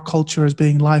communicating our culture as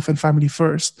being life and family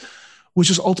first, which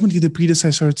is ultimately the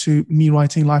predecessor to me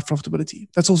writing Life Profitability.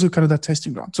 That's also kind of that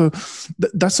testing ground. So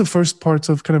that's the first part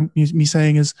of kind of me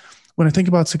saying is when I think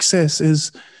about success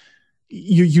is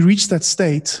you reach that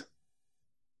state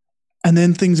and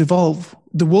then things evolve.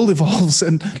 The world evolves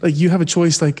and like you have a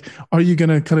choice, like, are you going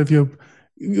to kind of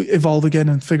evolve again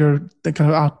and figure that kind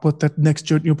of out what that next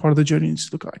journey, part of the journey needs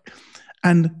to look like.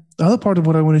 And the other part of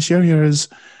what I want to share here is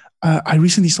I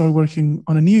recently started working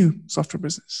on a new software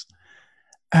business.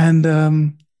 And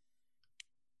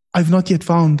I've not yet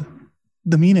found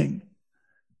the meaning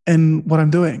in what I'm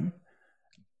doing.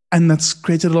 And that's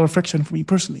created a lot of friction for me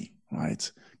personally,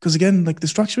 right? Because again, like the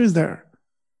structure is there.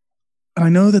 And I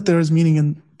know that there is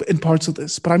meaning in parts of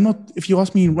this, but I'm not, if you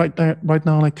ask me right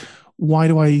now, like, why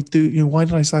did I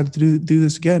decide to do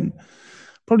this again?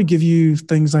 Probably give you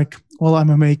things like, well, I'm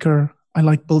a maker. I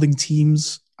like building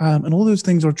teams. And all those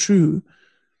things are true.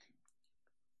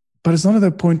 But it's not at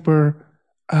that point where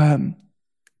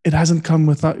it hasn't come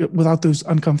without those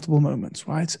uncomfortable moments,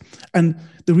 right? And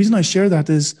the reason I share that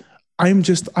is I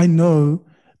know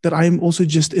that I'm also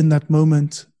just in that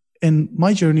moment in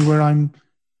my journey where I'm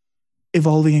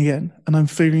evolving again and I'm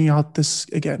figuring out this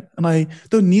again. And I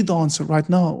don't need the answer right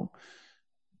now,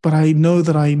 but I know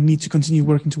that I need to continue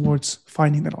working towards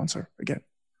finding that answer again.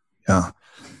 Yeah.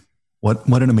 What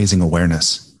an amazing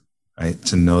awareness, right?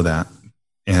 To know that.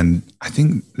 And I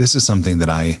think this is something that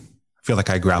I feel like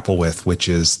I grapple with, which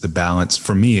is the balance.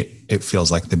 For me, it feels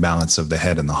like the balance of the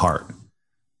head and the heart.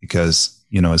 Because,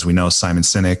 as we know, Simon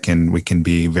Sinek, and we can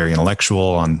be very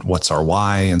intellectual on what's our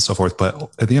why and so forth. But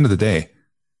at the end of the day,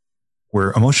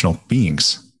 we're emotional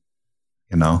beings,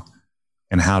 and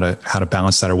how to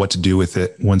balance that or what to do with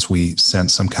it once we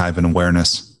sense some kind of an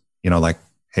awareness, like,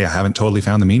 hey, I haven't totally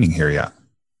found the meaning here yet.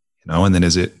 And then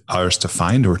is it ours to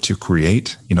find or to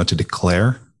create, to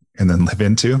declare and then live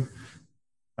into?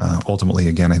 Ultimately,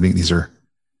 again, I think these are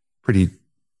pretty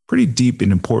deep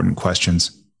and important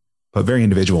questions, but very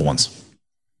individual ones.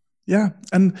 Yeah.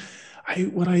 And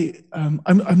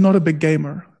I'm not a big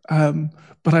gamer,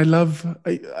 but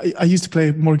I used to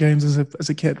play more games as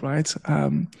a kid, right?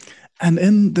 And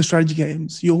in the strategy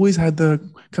games, you always had the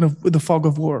kind of the fog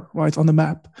of war, right, on the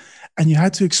map. And you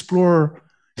had to explore,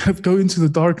 kind of go into the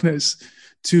darkness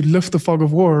to lift the fog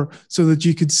of war so that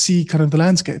you could see kind of the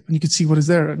landscape and you could see what is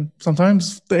there. And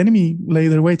sometimes the enemy lay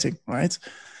there waiting, right?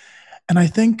 And I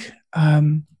think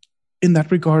in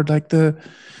that regard, like I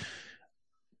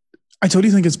totally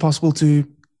think it's possible to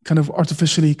kind of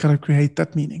artificially kind of create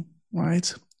that meaning,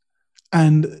 right?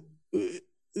 And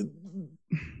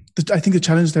I think the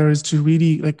challenge there is to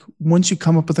really, like, once you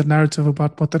come up with a narrative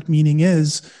about what that meaning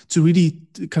is, to really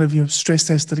kind of stress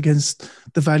test it against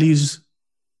the values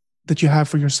that you have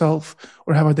for yourself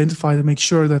or have identified and make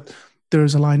sure that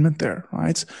there's alignment there,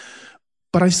 right?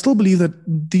 But I still believe that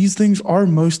these things are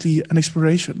mostly an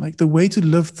exploration. Like the way to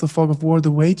lift the fog of war,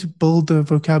 the way to build the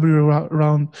vocabulary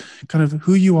around kind of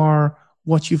who you are,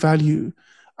 what you value,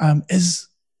 is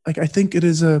like, I think it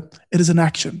is an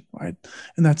action, right?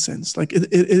 In that sense, like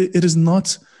it is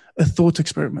not a thought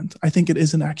experiment. I think it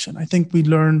is an action. I think we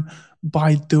learn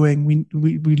by doing.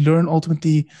 We learn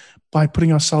ultimately by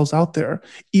putting ourselves out there,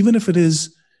 even if it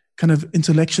is kind of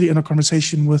intellectually in a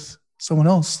conversation with someone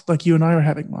else, like you and I are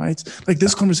having, right? Like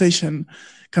this conversation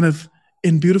kind of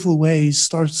in beautiful ways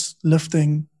starts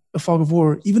lifting a fog of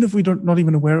war, even if we're not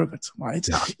even aware of it, right?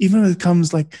 Yeah. Even if it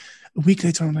comes like a week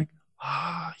later, I'm like,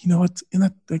 you know what? In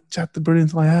that like chat, the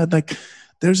brilliant I had, like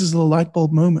there's this little light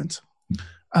bulb moment.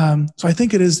 So I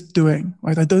think it is doing,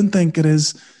 right? I don't think it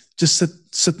is just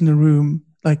sit in a room,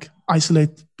 like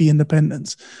isolate, be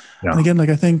independent. Yeah. And again, like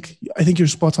I think you're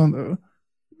spot on though.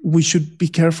 We should be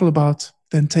careful about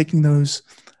then taking those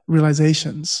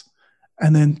realizations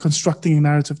and then constructing a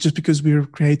narrative just because we're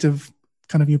creative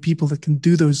kind of people that can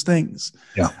do those things.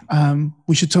 Yeah.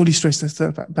 We should totally stress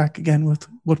that back again with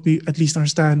what we at least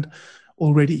understand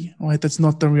already, right? That's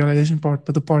not the realization part,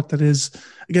 but the part that is,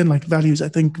 again, like values. I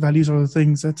think values are the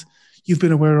things that you've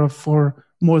been aware of for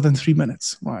more than 3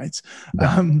 minutes, right?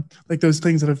 Yeah. Like those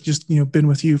things that have just, been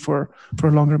with you for a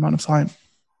longer amount of time.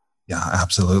 Yeah,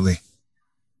 absolutely.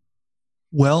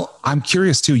 Well, I'm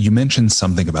curious too. You mentioned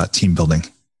something about team building,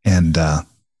 and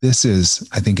this is,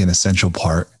 I think, an essential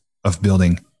part of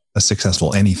building a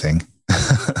successful anything.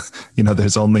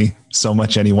 There's only so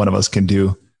much any one of us can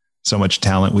do, so much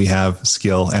talent we have,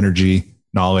 skill, energy,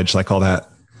 knowledge, like all that.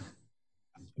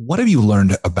 What have you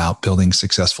learned about building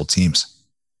successful teams?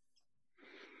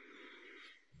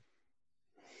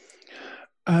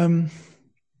 Probably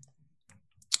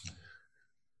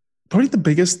the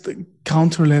biggest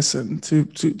counter lesson to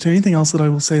anything else that I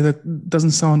will say that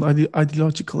doesn't sound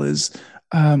ideological is,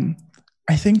 I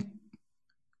think,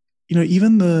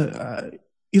 even the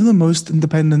most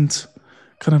independent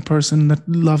kind of person that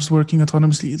loves working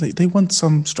autonomously, they want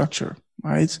some structure,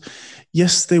 right?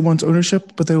 Yes, they want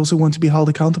ownership, but they also want to be held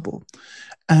accountable.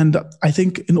 And I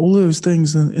think in all those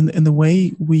things, in the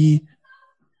way we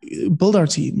build our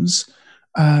teams,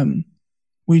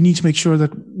 we need to make sure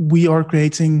that we are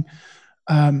creating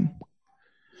an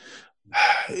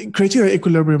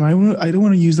equilibrium. I don't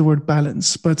want to use the word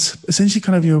balance, but essentially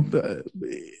kind of,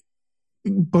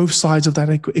 both sides of that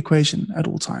equation at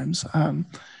all times.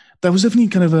 That was definitely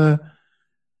kind of a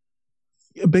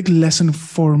big lesson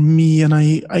for me. And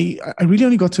I really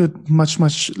only got to it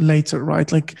much later,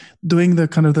 right? Like doing the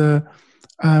kind of the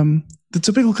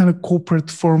typical kind of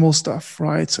corporate formal stuff,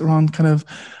 right? Around kind of,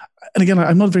 and again,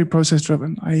 I'm not very process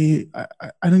driven. I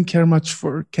don't care much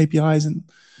for KPIs and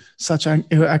such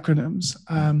acronyms.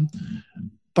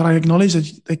 But I acknowledge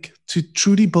that, like, to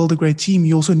truly build a great team,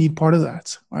 you also need part of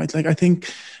that, right? Like, I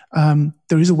think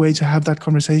there is a way to have that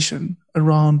conversation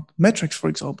around metrics, for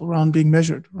example, around being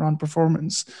measured, around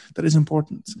performance, that is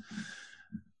important.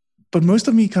 But most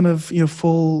of me kind of, I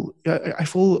fall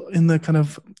in the kind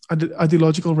of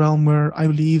ideological realm where I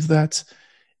believe that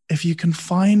if you can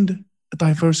find a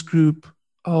diverse group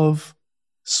of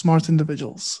smart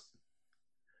individuals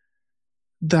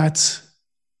that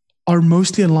are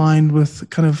mostly aligned with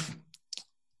kind of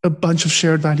a bunch of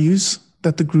shared values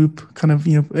that the group kind of,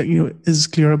 is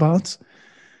clear about,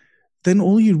 then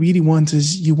all you really want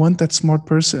is you want that smart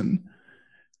person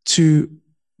to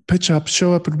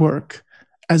show up at work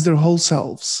as their whole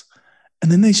selves.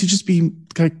 And then they should just be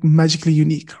like magically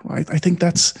unique, right? I think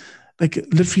that's like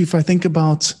literally, if I think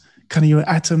about kind of your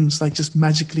atoms, like just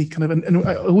magically kind of, and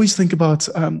I always think about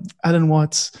Alan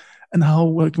Watts, and how,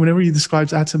 like, whenever he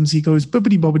describes atoms, he goes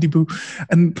bibbidi bobbidi boo,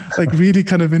 and like really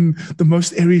kind of in the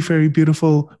most airy fairy,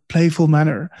 beautiful, playful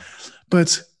manner.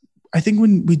 But I think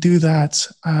when we do that,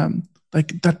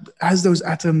 like that, as those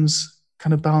atoms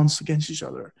kind of bounce against each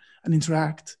other and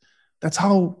interact, that's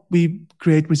how we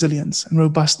create resilience and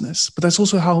robustness. But that's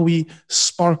also how we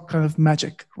spark kind of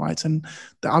magic, right? And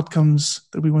the outcomes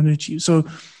that we want to achieve. So,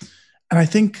 and I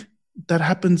think that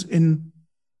happens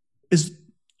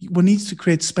one needs to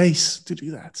create space to do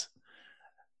that.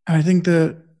 And I think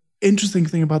the interesting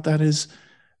thing about that is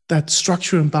that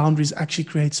structure and boundaries actually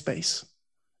create space.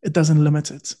 It doesn't limit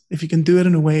it. If you can do it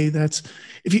in a way that,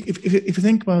 if you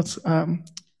think about,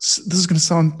 this is going to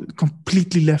sound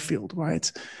completely left field,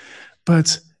 right?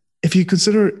 But if you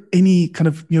consider any kind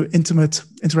of intimate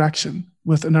interaction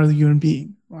with another human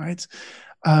being, right?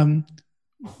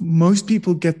 Most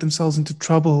people get themselves into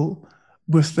trouble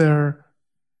with their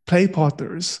play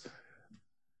partners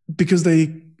because they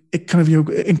kind of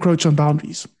encroach on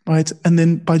boundaries, right? And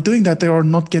then by doing that, they are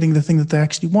not getting the thing that they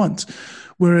actually want.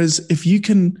 Whereas if you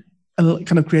can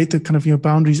kind of create the kind of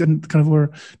boundaries, and kind of,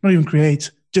 or not even create,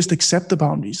 just accept the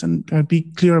boundaries and be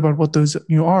clear about what those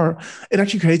are, it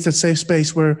actually creates that safe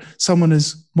space where someone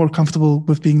is more comfortable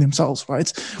with being themselves,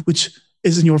 right? Which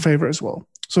is in your favor as well.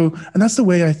 So, and that's the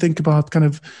way I think about kind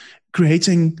of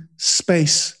creating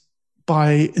space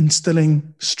by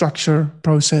instilling structure,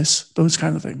 process, those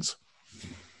kind of things.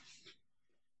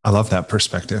 I love that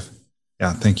perspective.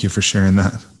 Yeah, thank you for sharing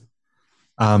that.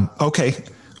 Okay,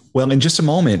 well, in just a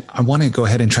moment, I want to go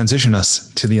ahead and transition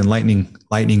us to the enlightening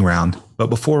lightning round. But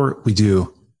before we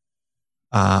do,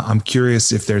 I'm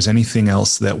curious if there's anything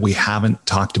else that we haven't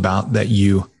talked about that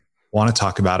you want to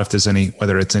talk about. If there's any,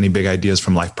 whether it's any big ideas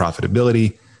from Life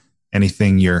Profitability,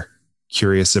 anything you're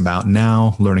curious about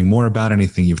now, learning more about,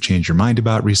 anything you've changed your mind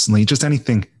about recently, just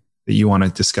anything that you want to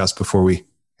discuss before we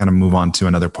kind of move on to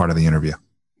another part of the interview.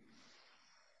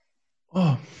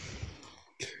 Oh,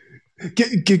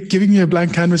 giving me a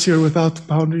blank canvas here without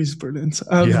boundaries, brilliant.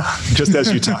 Yeah, just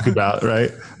as you talk about,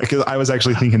 right? Because I was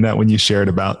actually thinking that when you shared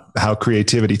about how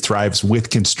creativity thrives with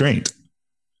constraint,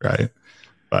 right?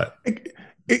 But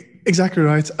exactly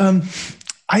right.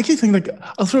 I actually think, like,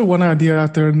 I'll throw one idea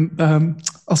out there, and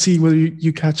I'll see whether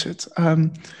you catch it.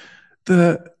 Probably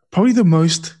the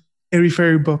most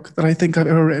airy-fairy book that I think I've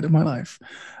ever read in my life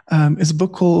is a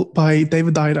book by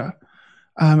David Dida.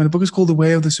 And the book is called The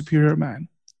Way of the Superior Man.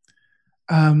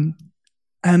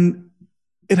 And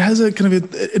it has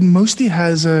it mostly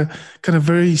has a kind of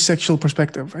very sexual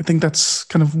perspective. I think that's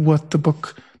kind of what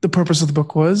the purpose of the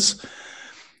book was.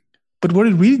 But what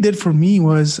it really did for me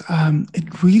was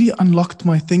it really unlocked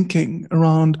my thinking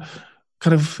around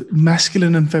kind of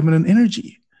masculine and feminine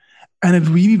energy. And it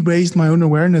really raised my own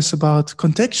awareness about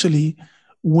contextually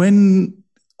when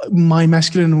my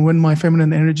masculine and when my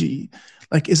feminine energy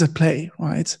like is at play,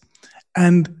 right?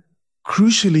 And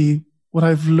crucially, what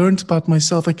I've learned about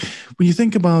myself, like when you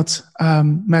think about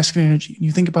masculine energy,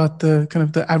 you think about the kind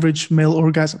of the average male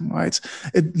orgasm, right?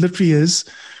 It literally is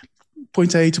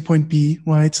point A to point B,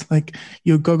 right? Like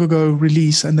you go,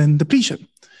 release, and then depletion.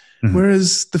 Mm-hmm.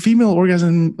 Whereas the female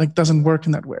orgasm like doesn't work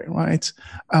in that way, right?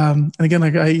 And again,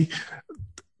 like I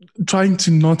trying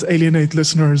to not alienate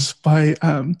listeners by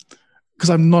because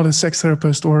I'm not a sex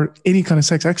therapist or any kind of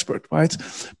sex expert, right?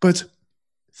 But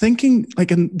thinking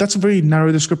like, and that's a very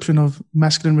narrow description of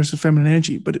masculine versus feminine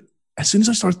energy. But as soon as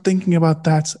I start thinking about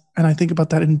that, and I think about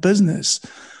that in business,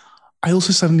 I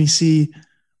also suddenly see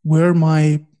where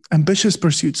my ambitious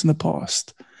pursuits in the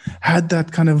past had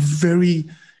that kind of very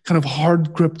kind of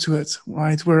hard grip to it,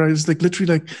 right? Where I was like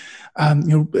literally like,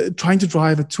 trying to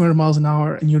drive at 200 miles an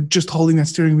hour and you're just holding that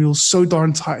steering wheel so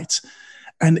darn tight.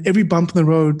 And every bump in the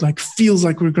road like feels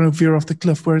like we're going to veer off the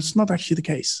cliff, where it's not actually the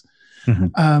case.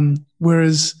 Mm-hmm.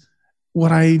 Whereas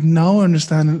what I now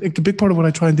understand, and a big part of what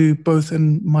I try and do both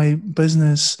in my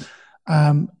business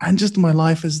and just in my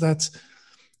life is that,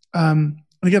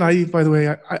 again, by the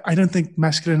way, I don't think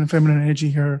masculine and feminine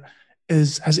energy here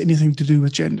has anything to do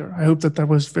with gender. I hope that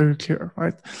was very clear,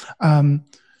 right?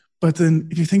 But then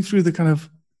if you think through the kind of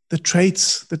the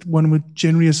traits that one would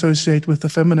generally associate with the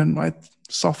feminine, right?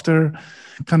 Softer,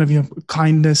 kind of,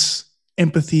 kindness,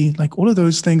 empathy, like all of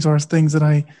those things are things that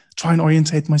I try and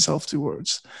orientate myself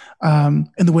towards in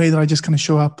the way that I just kind of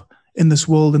show up in this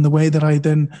world, in the way that I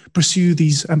then pursue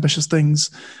these ambitious things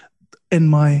in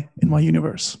my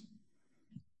universe.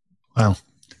 Wow.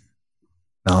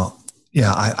 No,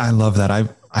 yeah, I love that.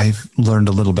 I've learned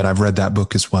a little bit. I've read that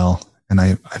book as well. And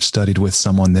I've studied with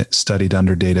someone that studied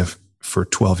under data for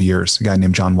 12 years, a guy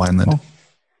named John Wineland. Oh.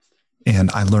 And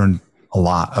I learned a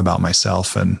lot about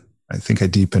myself. And I think I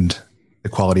deepened the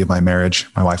quality of my marriage.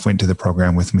 My wife went to the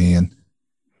program with me and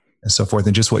so forth.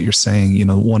 And just what you're saying,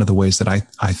 one of the ways that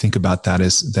I think about that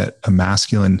is that a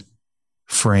masculine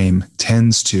frame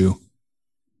tends to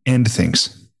end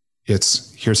things.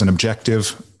 It's here's an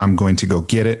objective. I'm going to go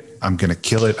get it. I'm going to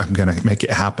kill it. I'm going to make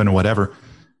it happen or whatever.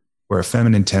 Where a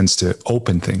feminine tends to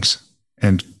open things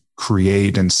and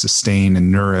create and sustain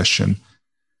and nourish. And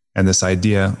this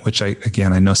idea, which I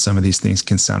know some of these things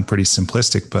can sound pretty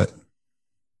simplistic, but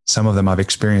some of them I've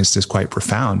experienced is quite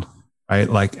profound, right?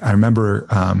 Like I remember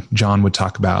John would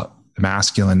talk about the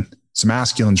masculine. It's a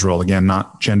masculine's role, again,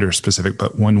 not gender specific,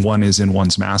 but when one is in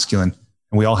one's masculine,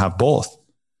 and we all have both.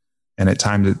 And at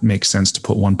times it makes sense to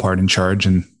put one part in charge,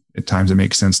 and at times it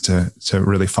makes sense to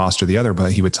really foster the other.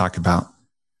 But he would talk about,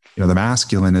 the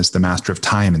masculine is the master of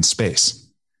time and space,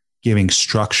 giving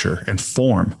structure and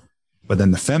form. But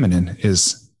then the feminine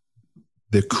is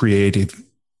the creative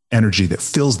energy that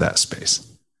fills that space.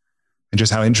 And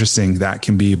just how interesting that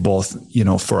can be both,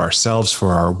 for ourselves,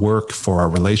 for our work, for our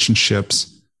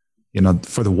relationships,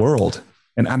 for the world.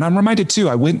 And I'm reminded too,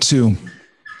 I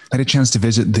had a chance to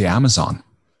visit the Amazon.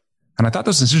 And I thought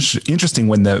this was interesting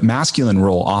when the masculine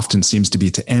role often seems to be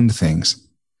to end things,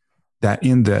 that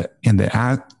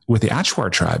with the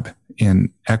Achuar tribe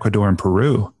in Ecuador and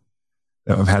Peru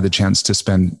that I've had the chance to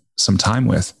spend some time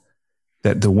with,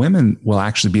 that the women will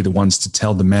actually be the ones to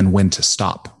tell the men when to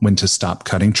stop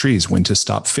cutting trees, when to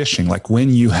stop fishing, like when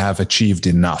you have achieved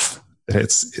enough.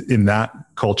 It's in that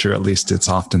culture, at least it's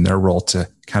often their role to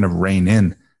kind of rein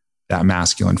in that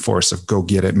masculine force of go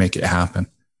get it, make it happen.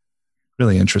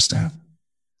 Really interesting.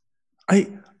 I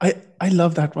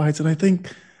love that, right? And I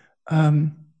think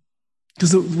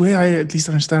because the way I at least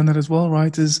understand that as well,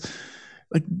 right, is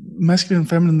like masculine and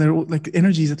feminine, they're like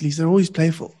energies, at least they're always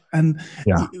playful. And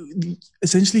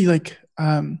essentially like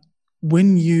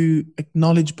when you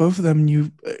acknowledge both of them,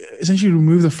 you essentially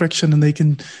remove the friction and they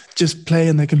can just play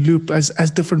and they can loop as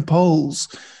different poles.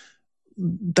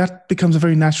 That becomes a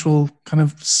very natural kind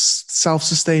of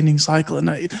self-sustaining cycle. And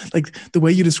like the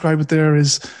way you describe it there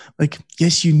is like,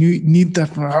 yes, you need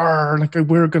that, like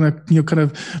we're going to, kind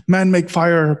of man make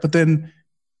fire, but then,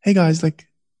 hey guys, like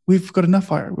we've got enough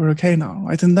fire. We're okay now.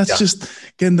 Right. And that's just,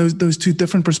 again, those two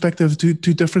different perspectives, two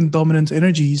different dominant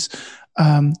energies,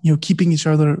 keeping each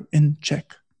other in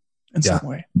check in some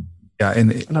way. Yeah.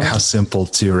 And how simple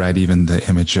too, right? Even the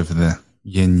image of the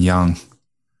yin yang,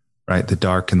 right? The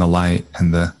dark and the light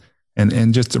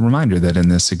and just a reminder that in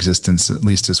this existence, at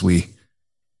least as we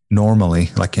normally,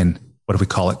 like in, what do we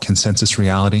call it? Consensus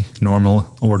reality,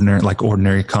 normal,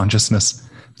 ordinary consciousness,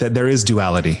 that there is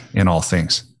duality in all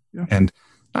things. Yeah. And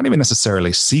not even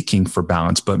necessarily seeking for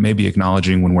balance, but maybe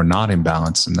acknowledging when we're not in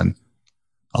balance and then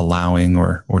allowing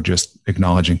or just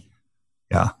acknowledging.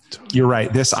 Yeah, you're right.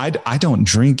 I don't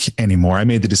drink anymore. I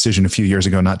made the decision a few years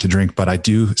ago not to drink, but I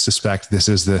do suspect this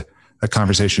is a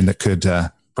conversation that could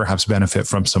perhaps benefit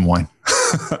from some wine.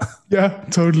 Yeah,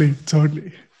 totally.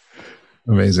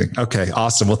 Amazing. Okay,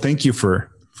 awesome. Well, thank you for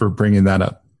bringing that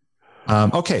up.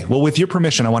 Okay, well, with your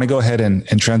permission, I want to go ahead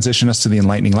and transition us to the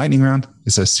Enlightening Lightning Round.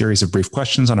 It's a series of brief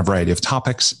questions on a variety of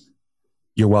topics.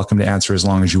 You're welcome to answer as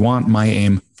long as you want. My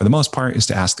aim, for the most part, is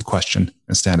to ask the question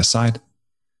and stand aside.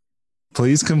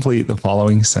 Please complete the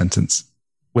following sentence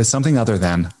with something other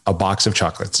than a box of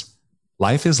chocolates.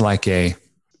 Life is like a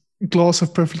glass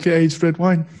of perfectly aged red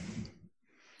wine.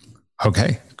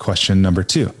 Okay, question number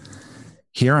 2.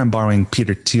 Here I'm borrowing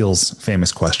Peter Thiel's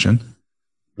famous question.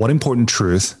 What important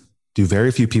truth do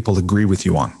very few people agree with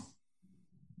you on?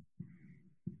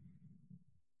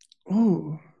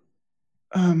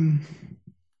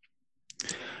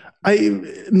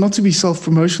 Not to be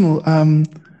self-promotional,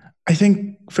 I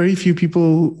think very few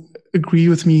people agree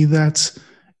with me that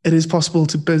it is possible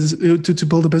to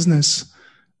build a business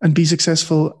and be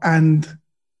successful and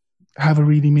have a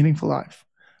really meaningful life.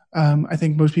 I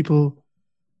think most people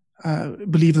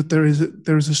believe that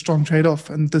there is a strong trade-off,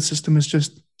 and the system is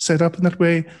just set up in that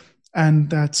way, and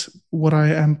that what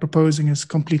I am proposing is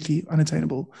completely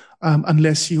unattainable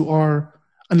unless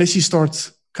you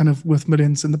start kind of with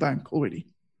millions in the bank already.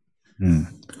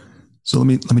 So let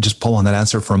me just pull on that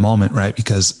answer for a moment, right?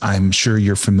 Because I'm sure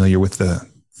you're familiar with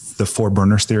the 4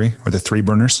 burners theory, or the 3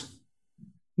 burners.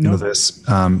 No. You know this.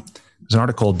 There's an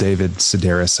article David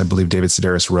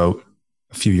Sedaris wrote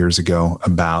a few years ago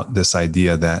about this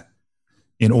idea that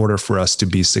in order for us to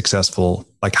be successful,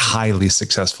 like highly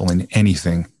successful in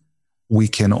anything, we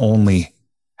can only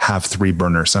have 3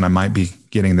 burners. And I might be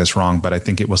getting this wrong, but I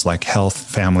think it was like health,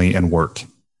 family, and work.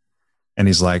 And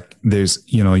he's like,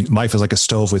 life is like a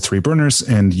stove with 3 burners,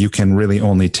 and you can really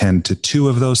only tend to 2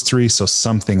 of those 3. So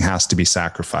something has to be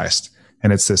sacrificed.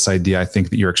 And it's this idea, I think,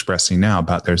 that you're expressing now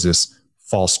about there's this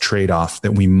false trade-off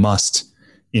that we must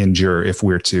endure if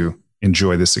we're to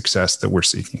enjoy the success that we're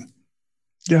seeking.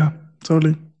 Yeah,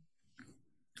 totally.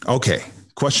 Okay.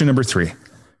 Question number 3.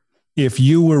 If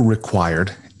you were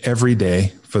required every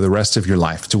day for the rest of your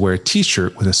life to wear a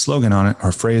t-shirt with a slogan on it,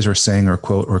 or phrase or saying or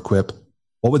quote or quip,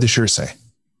 what would the shirt say?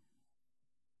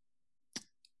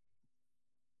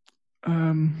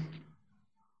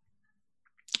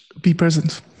 Be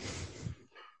present.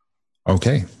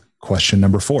 Okay. Question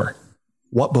number 4.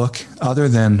 What book, other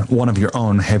than one of your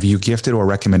own, have you gifted or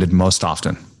recommended most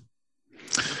often?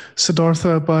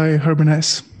 Siddhartha by Herman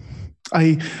Hesse.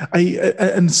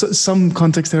 Some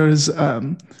context there is,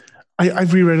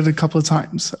 I've reread it a couple of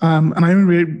times, and I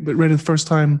read it the first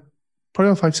time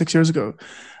probably 5-6 years ago.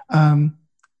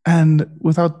 And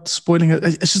without spoiling it,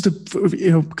 it's just a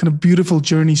kind of beautiful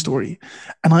journey story,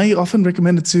 and I often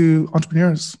recommend it to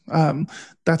entrepreneurs.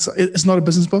 It's not a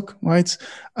business book, right?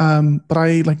 But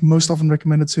I most often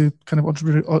recommend it to kind of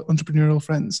entrepreneurial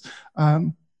friends.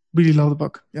 Really love the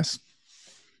book. Yes.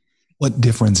 What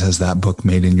difference has that book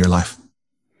made in your life?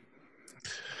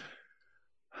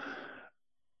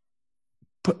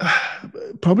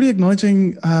 Probably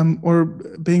acknowledging or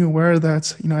being aware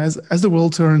that as the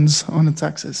world turns on its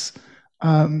axis,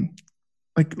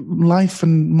 life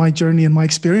and my journey and my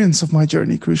experience of my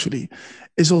journey, crucially,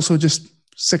 is also just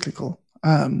cyclical,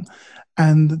 and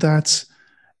that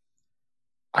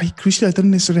I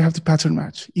don't necessarily have to pattern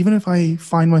match. Even if I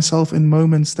find myself in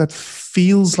moments that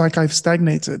feels like I've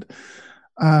stagnated,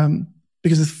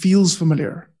 because it feels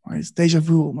familiar, right? It's deja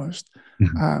vu almost.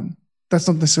 Mm-hmm. That's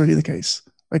not necessarily the case.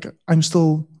 I'm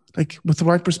still with the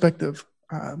right perspective,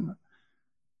 and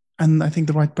I think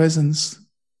the right presence,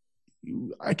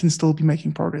 I can still be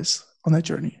making progress on that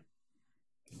journey.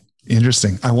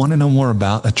 Interesting. I want to know more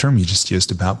about a term you just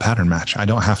used about pattern match. I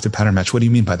don't have to pattern match. What do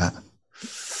you mean by that?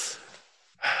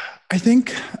 I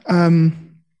think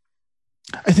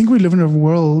we live in a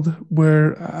world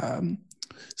where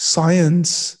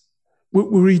science, where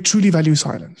we truly value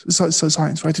science,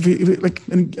 right?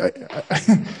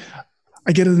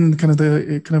 I get it in kind of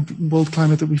the world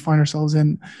climate that we find ourselves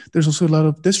in. There's also a lot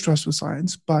of distrust with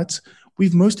science, but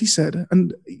we've mostly said,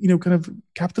 and kind of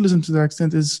capitalism to that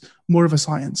extent is more of a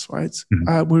science, right?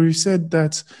 Mm-hmm. Where we've said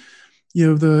that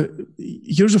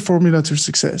here's a formula to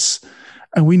success,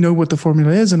 and we know what the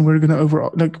formula is, and we're going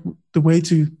to the way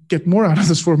to get more out of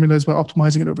this formula is by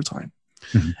optimizing it over time.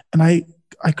 Mm-hmm. And I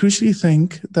crucially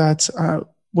think that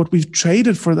what we've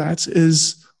traded for that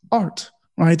is art,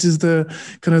 right? Is the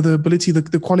kind of the ability,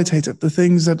 the qualitative, the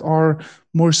things that are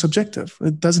more subjective.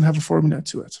 It doesn't have a formula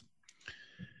to it.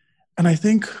 And I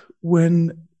think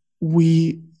when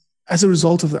as a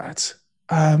result of that,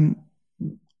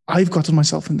 I've gotten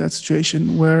myself in that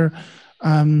situation where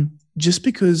just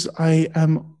because I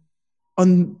am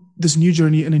on this new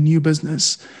journey in a new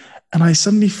business, and I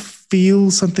suddenly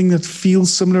feel something that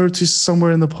feels similar to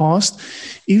somewhere in the past,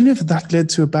 even if that led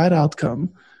to a bad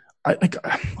outcome,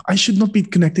 I should not be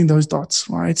connecting those dots,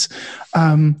 right?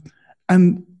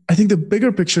 And I think the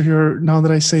bigger picture here, now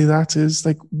that I say that, is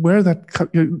like where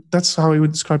that's how I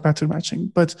would describe pattern matching.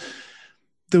 But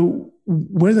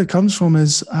where that comes from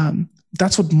is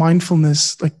that's what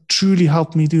mindfulness like truly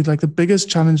helped me do. Like the biggest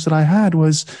challenge that I had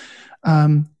was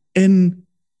in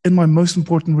my most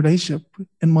important relationship,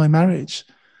 in my marriage.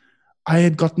 I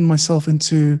had gotten myself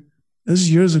into, this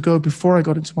is years ago before I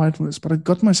got into mindfulness, but I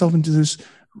got myself into this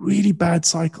really bad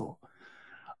cycle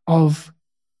of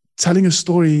telling a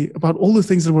story about all the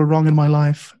things that were wrong in my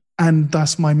life, and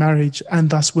thus my marriage, and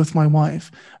thus with my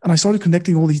wife. And I started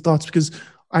connecting all these dots because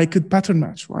I could pattern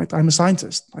match, right? I'm a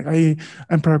scientist. Like I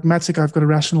am pragmatic. I've got a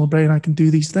rational brain. I can do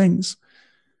these things.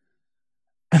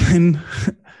 And then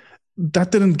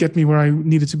that didn't get me where I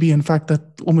needed to be. In fact, that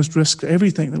almost risked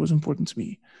everything that was important to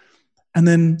me. And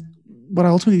then what I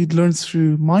ultimately learned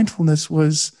through mindfulness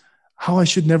was how I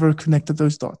should never have connected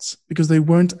those dots, because they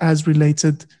weren't as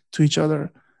related to each other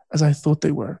as I thought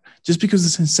they were. Just because the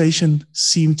sensation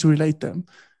seemed to relate them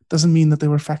doesn't mean that they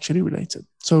were factually related.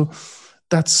 So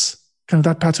that's kind of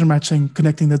that pattern matching,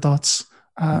 connecting the dots.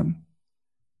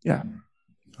 Yeah.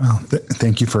 Well,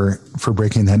 thank you for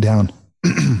breaking that down.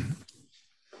 I'm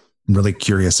really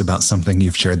curious about something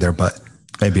you've shared there, but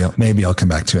maybe I'll come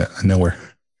back to it. I know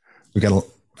we got a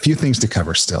few things to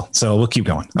cover still, so we'll keep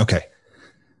going. Okay.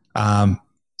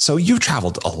 So you've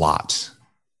traveled a lot.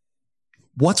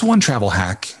 What's one travel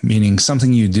hack, meaning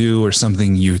something you do or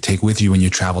something you take with you when you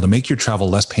travel, to make your travel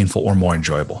less painful or more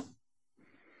enjoyable?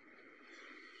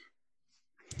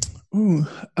 Ooh,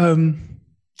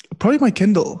 probably my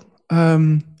Kindle.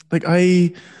 Like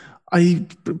I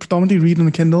predominantly read on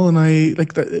a Kindle, and I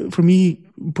like that. For me,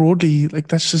 broadly, like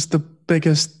that's just the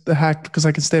hack, because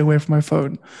I can stay away from my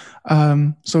phone.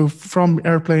 So from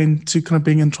airplane to kind of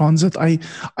being in transit, I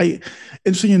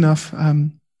interesting enough,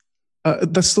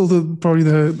 that's still probably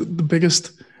the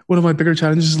biggest, one of my bigger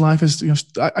challenges in life is,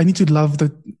 I need to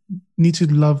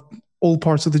love all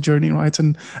parts of the journey, right?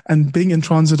 And being in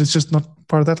transit is just not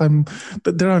part of that. I'm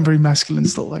very masculine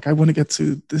still. Like I want to get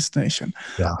to destination.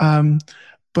 Yeah.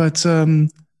 But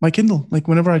my Kindle, like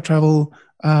whenever I travel,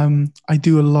 I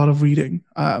do a lot of reading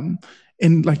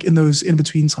in those in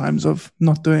between times of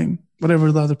not doing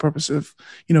whatever the other purpose of,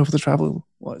 for the travel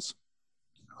was.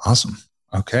 Awesome.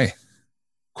 Okay.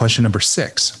 Question number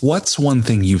 6. What's one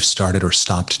thing you've started or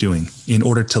stopped doing in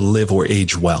order to live or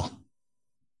age well?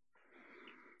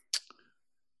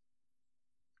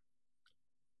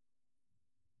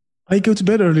 I go to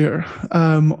bed earlier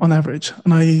on average,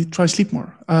 and I try to sleep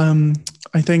more.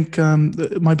 I think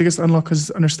my biggest unlock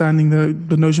is understanding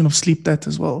the notion of sleep debt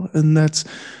as well. And that's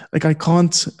like, I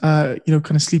can't, kind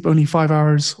of sleep only 5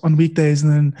 hours on weekdays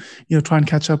and then, try and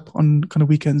catch up on kind of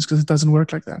weekends, because it doesn't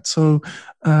work like that. So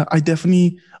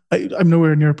I'm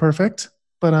nowhere near perfect,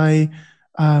 but I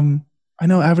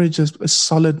know average is a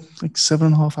solid like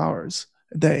 7.5 hours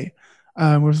a day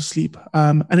worth of sleep.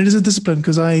 And it is a discipline,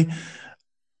 because I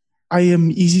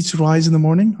am easy to rise in the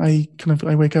morning. I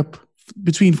wake up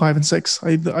between 5 and 6.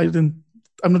 I'm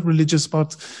not religious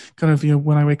about kind of,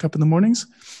 when I wake up in the mornings.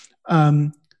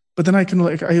 But then I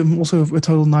am also a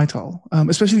total night owl,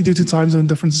 especially due to time zone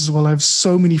differences as well. I have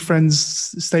so many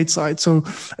friends stateside. So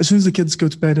as soon as the kids go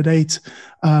to bed at 8,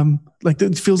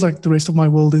 it feels like the rest of my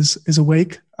world is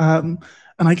awake. And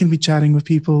I can be chatting with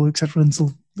people, etc.,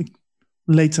 until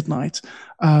late at night.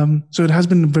 So it has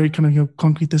been a very kind of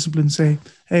concrete discipline. Say,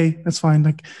 hey, that's fine.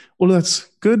 Like all of that's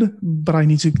good, but I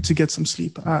need to get some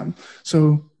sleep.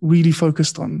 So really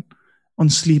focused on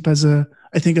sleep as a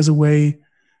way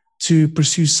to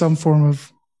pursue some form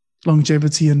of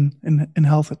longevity in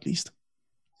health, at least.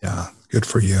 Yeah, good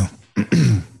for you.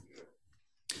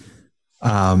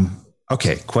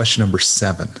 Okay, question number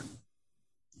 7.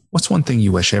 What's one thing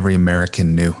you wish every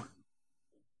American knew?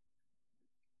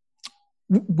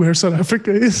 Where South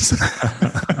Africa is.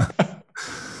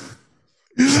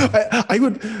 I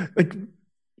would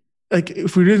like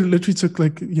if we really literally took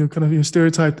kind of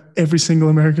stereotyped every single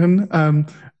American,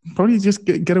 probably just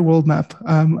get a world map.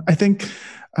 I think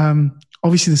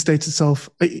obviously the states itself,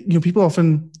 people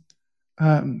often,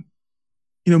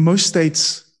 most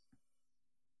states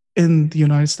in the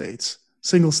United States,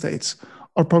 single states,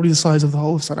 are probably the size of the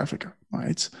whole of South Africa,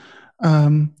 right?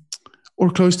 Or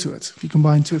close to it, if you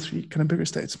combine 2 or 3 kind of bigger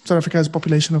states. South Africa has a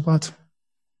population of about,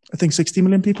 I think, 60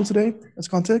 million people today, as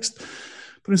context.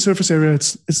 But in surface area,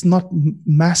 it's not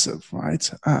massive, right?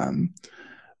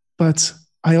 But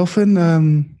I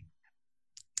often,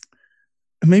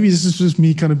 maybe this is just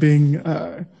me kind of being,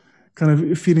 kind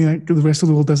of feeling like the rest of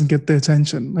the world doesn't get the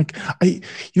attention. Like in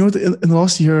the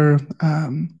last year,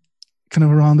 kind of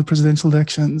around the presidential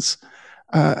elections,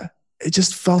 it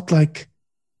just felt like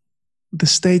the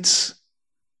States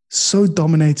so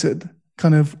dominated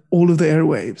kind of all of the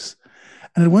airwaves.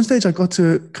 And at one stage, I got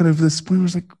to kind of this point where I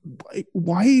was like,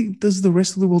 why does the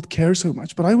rest of the world care so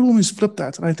much? But I will always flip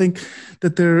that. And I think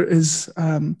that there is,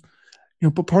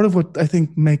 but part of what I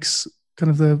think makes kind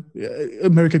of the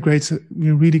America great,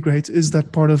 really great, is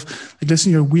that part of, like,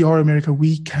 listen, we are America,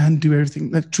 we can do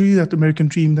everything. That truly, that American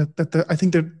dream, I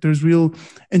think that there's real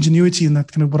ingenuity in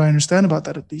that, kind of what I understand about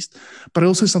that, at least. But I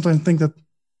also sometimes think that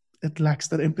it lacks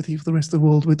that empathy for the rest of the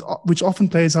world, which often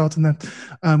plays out in that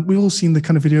we've all seen the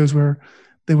kind of videos where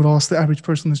they would ask the average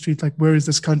person on the street, like, where is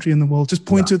this country in the world? Just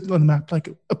point to it on the map, like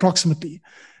approximately.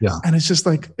 Yeah. And it's just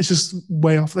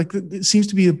way off. Like, it seems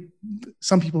to be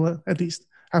some people at least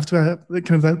have to have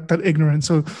kind of that ignorance.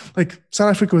 So like South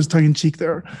Africa was tongue in cheek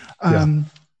there.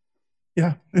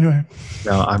 Yeah. Anyway.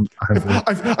 No,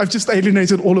 I've just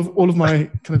alienated all of my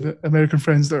kind of American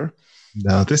friends there.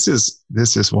 No, this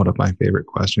is one of my favorite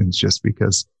questions, just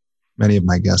because many of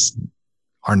my guests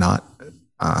are not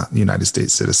United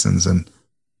States citizens, and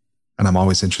I'm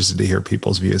always interested to hear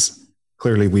people's views.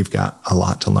 Clearly, we've got a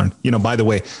lot to learn. By the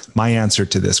way, my answer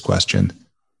to this question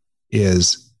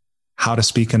is how to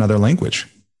speak another language,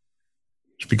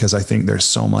 because I think there's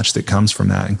so much that comes from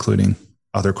that, including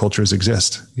other cultures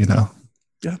exist. Yeah.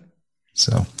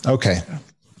 So, okay. Yeah.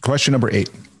 Question number 8.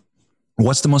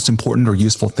 What's the most important or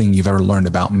useful thing you've ever learned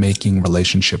about making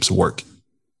relationships work?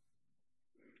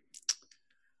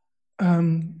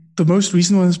 The most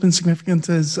recent one that's been significant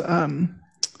is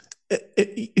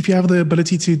if you have the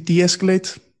ability to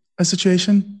de-escalate a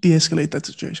situation, de-escalate that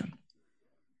situation.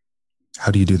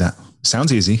 How do you do that?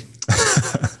 Sounds easy.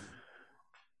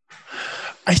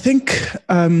 I think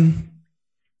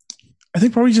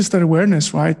probably just that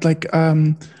awareness, right? Like,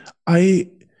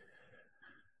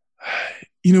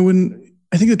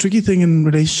 I think the tricky thing in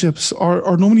relationships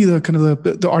are normally the kind of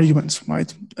the arguments,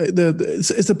 right?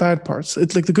 It's the bad parts.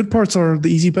 It's like the good parts are the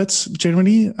easy bits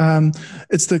generally.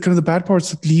 It's the kind of the bad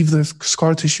parts that leave the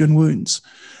scar tissue and wounds.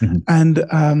 Mm-hmm. And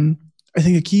I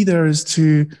think a key there is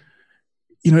to,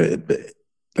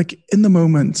 like in the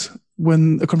moment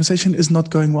when a conversation is not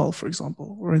going well, for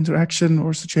example, or interaction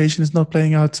or situation is not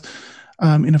playing out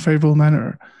in a favorable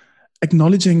manner,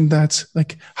 acknowledging that,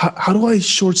 like, how do I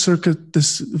short circuit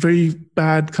this very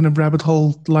bad kind of rabbit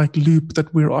hole like loop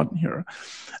that we're on here?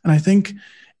 And I think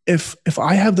if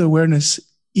I have the awareness,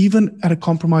 even at a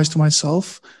compromise to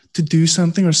myself, to do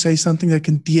something or say something that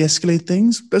can de-escalate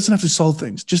things, doesn't have to solve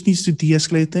things, just needs to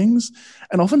de-escalate things.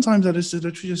 And oftentimes that is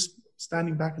literally just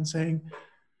standing back and saying,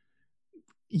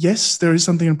 yes, there is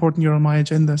something important here on my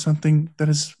agenda, something that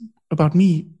is about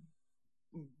me,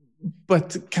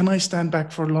 but can I stand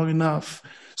back for long enough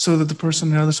so that the person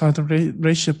on the other side of the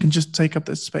relationship can just take up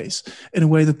that space in a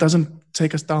way that doesn't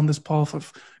take us down this path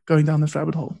of going down this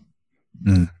rabbit hole?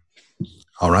 Mm.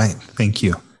 All right. Thank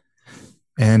you.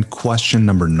 And question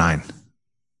number 9.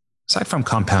 Aside from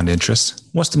compound interest,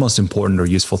 what's the most important or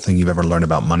useful thing you've ever learned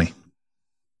about money?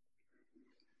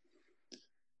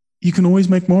 You can always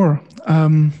make more.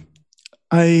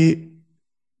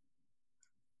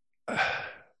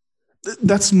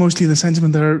 That's mostly the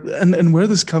sentiment there. And where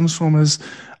this comes from is,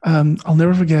 I'll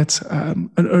never forget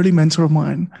an early mentor of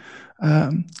mine,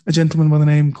 a gentleman by the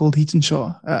name called Heaton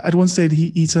Shaw. At one stage,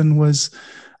 Heaton was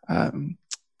kind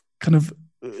of,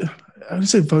 I would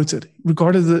say voted,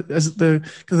 regarded as the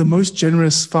most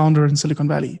generous founder in Silicon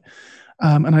Valley.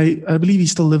 And I believe he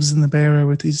still lives in the Bay Area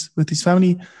with his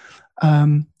family.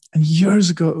 And years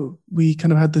ago, we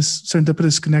kind of had this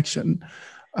serendipitous connection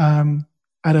at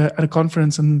a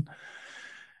conference, and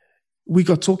we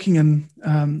got talking, and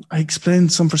I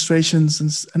explained some frustrations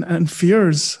and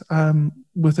fears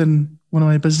within one of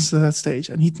my businesses at that stage.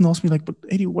 And he asked me, like, "But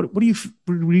Adii, what do you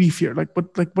really fear? Like,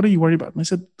 what are you worried about?" And I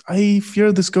said, "I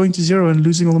fear this going to zero and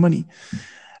losing all the money."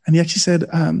 And he actually said,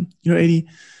 Adii,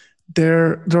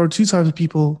 there are 2 types of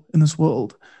people in this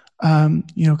world. Kind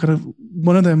of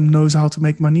one of them knows how to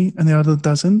make money and the other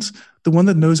doesn't, the one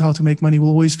that knows how to make money will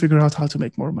always figure out how to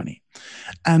make more money.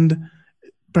 And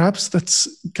perhaps that's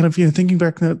kind of, thinking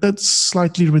back now, that's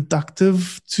slightly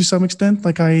reductive to some extent.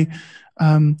 Like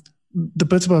the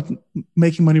bits about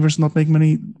making money versus not making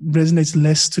money resonates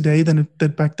less today than it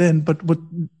did back then. But what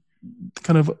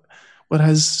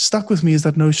has stuck with me is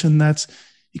that notion that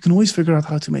you can always figure out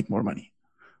how to make more money.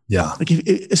 Yeah. Like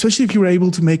especially if you were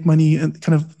able to make money and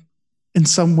kind of in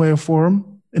some way or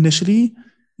form initially,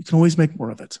 you can always make more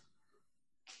of it.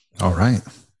 All right.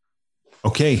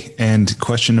 Okay. And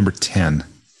question number 10.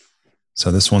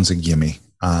 So this one's a gimme.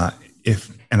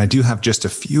 And I do have just a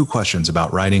few questions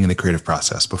about writing and the creative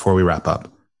process before we wrap up.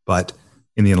 But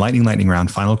in the enlightening lightning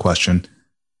round, final question,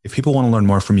 if people want to learn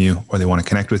more from you or they want to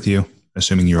connect with you,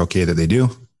 assuming you're okay that they do,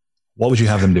 what would you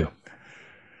have them do?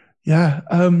 Yeah.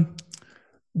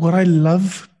 What I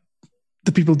love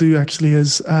that people do actually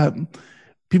is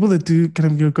people that do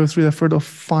kind of go through the effort of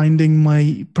finding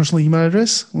my personal email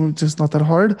address, which is not that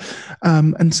hard,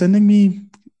 and sending me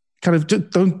kind of,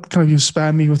 don't kind of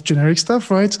spam me with generic stuff,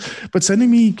 right? But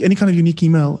sending me any kind of unique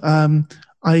email. I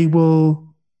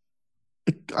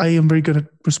am very good at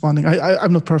responding.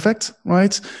 I'm not perfect,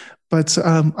 right? But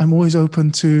I'm always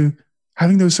open to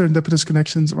having those serendipitous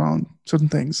connections around certain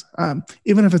things,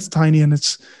 even if it's tiny and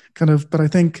it's kind of, but I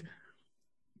think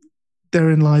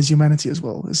therein lies humanity as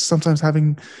well. Is sometimes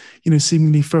having,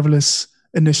 seemingly frivolous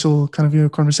initial kind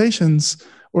of, conversations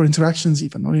or interactions,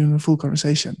 even not even a full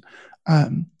conversation.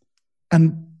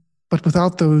 But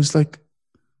without those, like,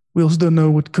 we also don't know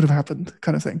what could have happened,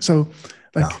 kind of thing. So,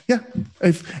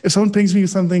 if someone pings me with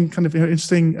something kind of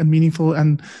interesting and meaningful,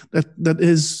 and that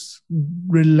is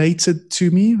related to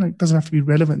me, like, doesn't have to be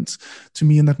relevant to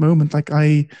me in that moment. Like,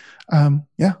 I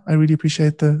really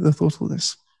appreciate the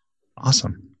thoughtfulness.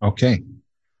 Awesome. Okay.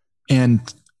 And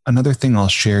another thing I'll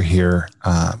share here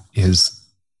is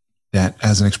that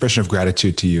as an expression of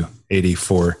gratitude to you, Adii,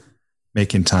 for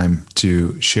making time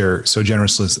to share so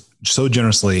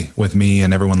generously with me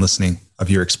and everyone listening of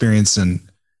your experience and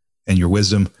your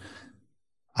wisdom.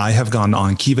 I have gone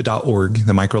on kiva.org,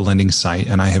 the microlending site,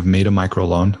 and I have made a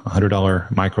microloan, $100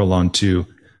 microloan to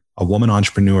a woman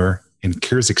entrepreneur in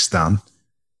Kyrgyzstan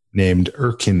named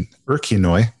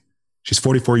Erkinoy. She's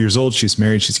 44 years old. She's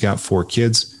married. She's got 4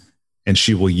 kids, and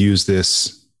she will use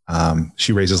this.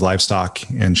 She raises livestock,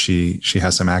 and she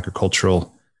has some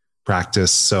agricultural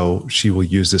practice. So she will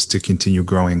use this to continue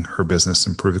growing her business,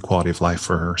 improve the quality of life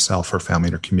for herself, her family,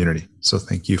 and her community. So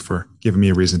thank you for giving me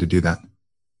a reason to do that.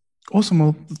 Awesome.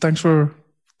 Well, thanks for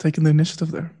taking the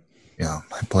initiative there. Yeah,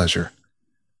 my pleasure.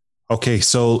 Okay.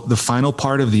 So the final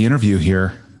part of the interview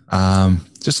here,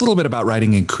 just a little bit about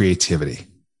writing and creativity.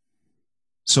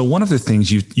 So one of the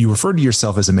things you referred to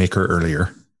yourself as a maker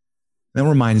earlier. That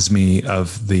reminds me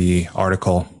of the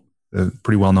article, the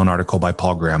pretty well-known article by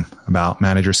Paul Graham about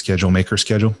manager schedule, maker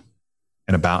schedule,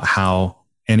 and about how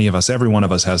every one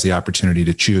of us has the opportunity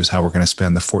to choose how we're going to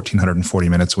spend the 1,440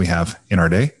 minutes we have in our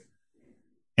day.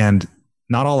 And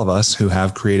not all of us who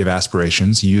have creative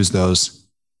aspirations use those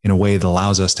in a way that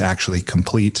allows us to actually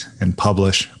complete and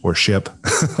publish or ship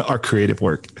our creative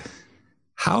work.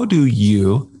 How do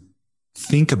you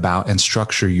think about and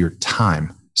structure your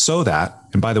time so that,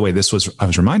 and by the way, I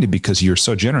was reminded because you're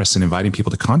so generous in inviting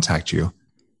people to contact you.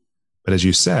 But as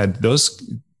you said, those,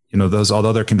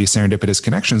 although there can be serendipitous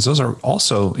connections, those are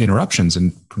also interruptions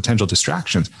and potential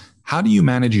distractions. How do you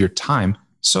manage your time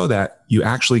so that you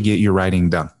actually get your writing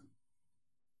done?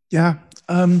 Yeah.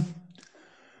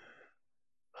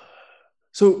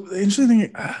 So the interesting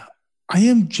thing, I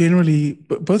am generally,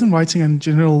 both in writing and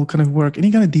general kind of work,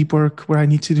 any kind of deep work where I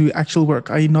need to do actual work,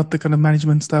 not the kind of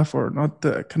management stuff or not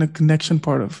the kind of connection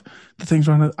part of the things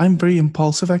around it. I'm very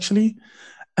impulsive actually.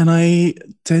 And I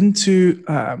tend to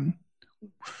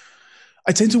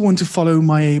want to follow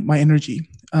my energy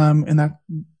in that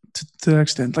to that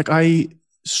extent. Like I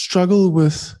struggle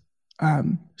with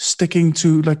sticking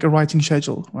to like a writing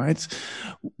schedule, right?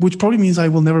 Which probably means I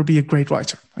will never be a great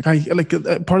writer.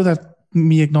 Part of that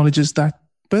me acknowledges that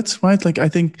bit, right? Like I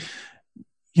think,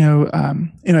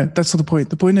 that's not the point.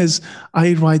 The point is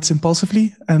I write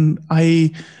impulsively and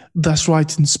I thus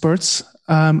write in spurts.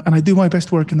 And I do my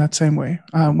best work in that same way,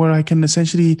 where I can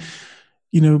essentially,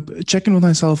 check in with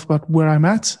myself about where I'm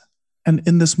at and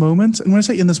in this moment. And when I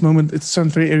say in this moment, it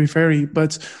sounds very airy-fairy,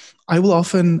 but I will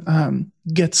often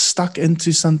get stuck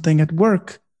into something at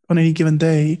work on any given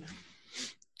day.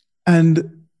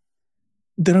 And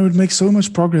then I would make so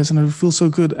much progress and I would feel so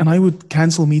good. And I would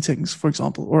cancel meetings, for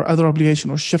example, or other obligation,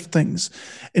 or shift things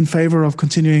in favor of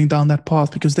continuing down that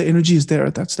path, because the energy is there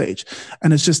at that stage.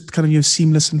 And it's just kind of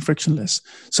seamless and frictionless.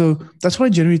 So that's what I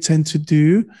generally tend to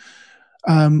do,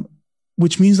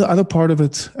 which means the other part of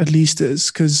it, at least,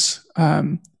 is because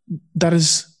that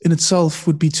is in itself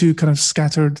would be too kind of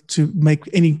scattered to make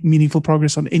any meaningful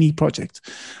progress on any project,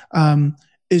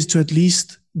 is to at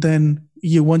least then,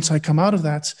 once I come out of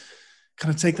that,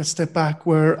 kind of take that step back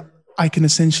where I can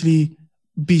essentially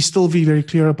be very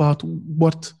clear about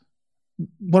what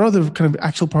are the kind of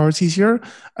actual priorities here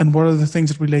and what are the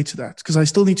things that relate to that. Because I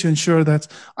still need to ensure that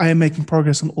I am making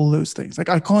progress on all those things. Like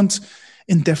I can't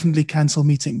indefinitely cancel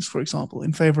meetings, for example,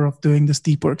 in favor of doing this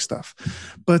deep work stuff.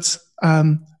 But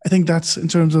I think that's in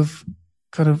terms of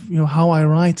kind of, how I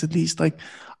write, at least, like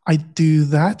I do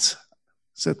that,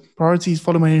 set priorities,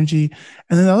 follow my energy.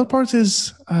 And then the other part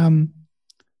is,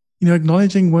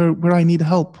 acknowledging where I need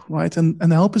help, right? And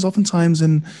the help is oftentimes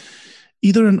in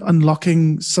either in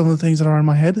unlocking some of the things that are in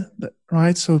my head,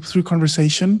 right? So through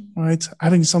conversation, right?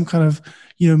 Having some kind of,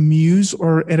 muse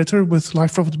or editor. With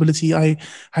Life Profitability, I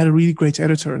had a really great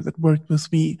editor that worked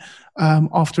with me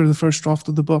after the first draft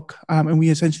of the book. And we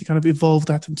essentially kind of evolved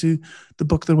that into the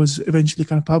book that was eventually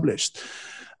kind of published.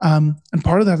 And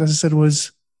part of that, as I said,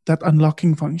 was that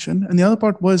unlocking function. And the other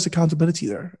part was accountability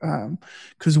there,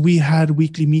 because we had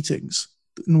weekly meetings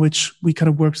in which we kind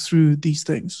of worked through these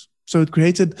things. So it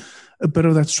created a bit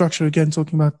of that structure, again,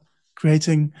 talking about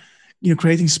creating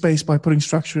space by putting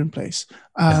structure in place.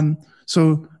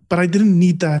 But I didn't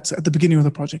need that at the beginning of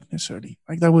the project necessarily.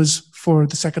 Like that was for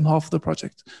the second half of the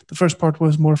project. The first part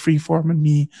was more free form and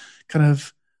me kind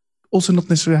of also not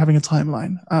necessarily having a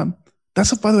timeline.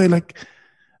 That's, by the way, like,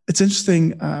 it's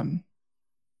interesting.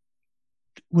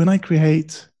 When I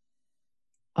create,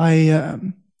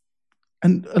 and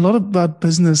a lot about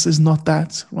business is not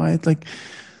that, right? Like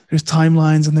there's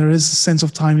timelines and there is a sense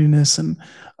of timeliness, and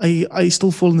I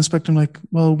still fall in the spectrum, like,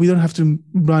 well, we don't have to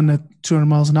run at 200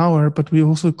 miles an hour, but we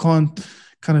also can't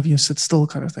kind of, sit still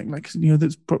kind of thing. Like,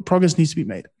 the progress needs to be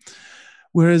made.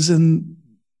 Whereas in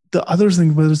the other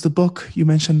thing, whether it's the book, you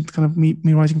mentioned kind of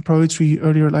me writing poetry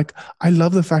earlier, like I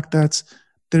love the fact that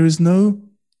there's no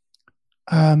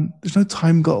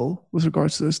time goal with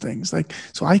regards to those things. Like,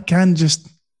 so I can just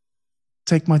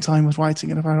take my time with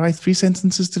writing. And if I write 3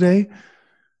 sentences today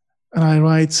and I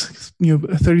write,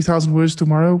 30,000 words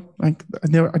tomorrow, like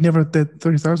I never did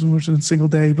 30,000 words in a single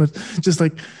day, but just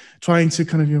like trying to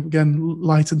kind of, again,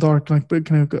 light and dark, like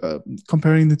kind of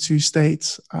comparing the two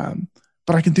states.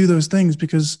 But I can do those things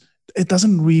because it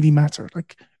doesn't really matter.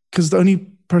 Like, because the only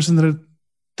person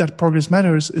that progress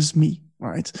matters is me.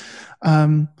 Right.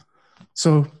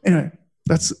 So anyway,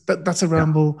 that's a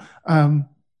ramble.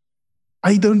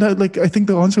 I don't know. Like, I think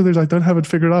the answer there is I don't have it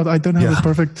figured out. I don't have a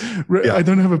perfect. I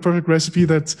don't have a perfect recipe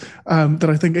that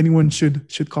I think anyone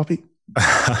should copy.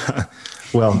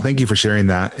 Well, thank you for sharing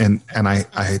that, and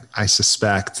I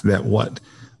suspect that what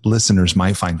listeners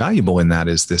might find valuable in that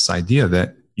is this idea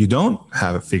that you don't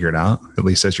have it figured out, at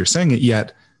least as you're saying it,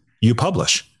 yet you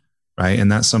publish, right?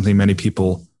 And that's something many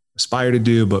people aspire to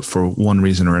do, but for one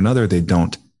reason or another, they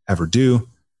don't ever do.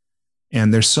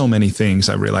 And there's so many things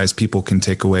I realize people can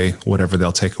take away whatever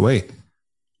they'll take away.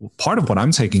 Part of what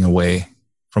I'm taking away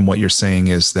from what you're saying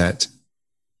is that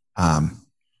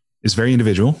is very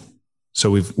individual. So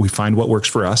we find what works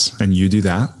for us, and you do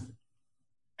that.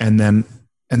 And then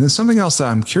something else that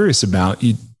I'm curious about,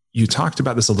 you talked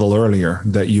about this a little earlier,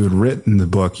 that you had written the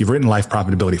book, you've written Life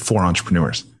Profitability for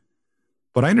entrepreneurs.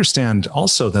 But I understand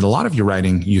also that a lot of your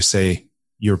writing, you say,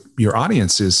 your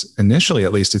audience is initially,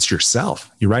 at least, it's yourself.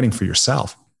 You're writing for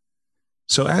yourself.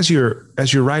 So as you're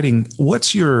writing,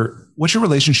 what's your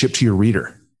relationship to your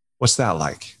reader? What's that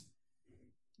like?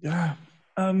 Yeah.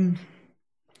 Well,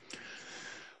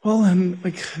 and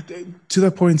like to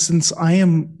that point, since I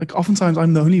am like oftentimes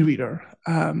I'm the only reader,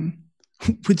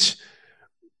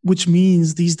 which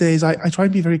means these days I try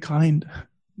to be very kind.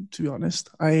 To be honest,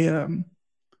 I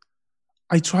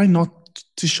try not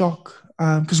to shock.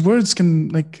 Because words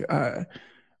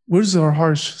are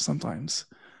harsh sometimes.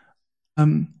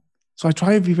 So I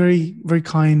try to be very, very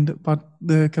kind about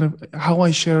the kind of how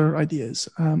I share ideas,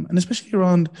 and especially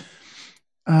around,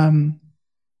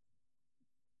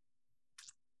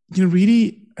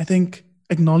 really, I think,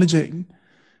 acknowledging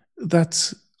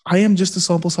that I am just a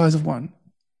sample size of one,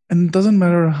 and it doesn't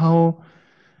matter how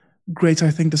great I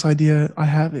think this idea I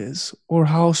have is, or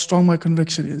how strong my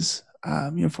conviction is,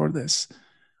 for this.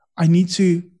 I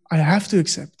have to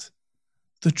accept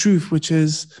the truth, which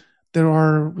is there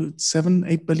are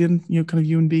 7-8 billion, kind of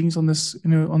human beings on this,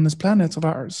 on this planet of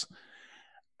ours.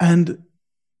 And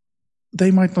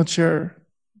they might not share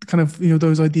kind of,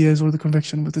 those ideas or the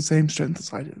conviction with the same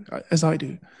strength as I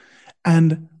do.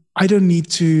 And I don't need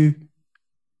to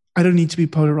be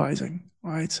polarizing,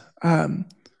 right?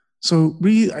 So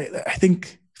really, I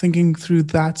think thinking through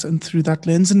that and through that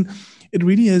lens, and it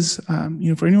really is,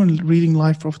 for anyone reading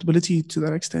Life Profitability to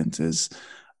that extent, is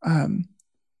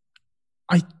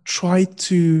I try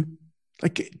to,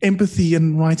 like, empathy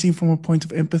and writing from a point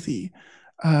of empathy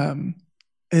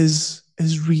is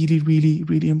really, really,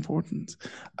 really important.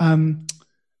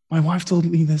 My wife told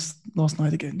me this last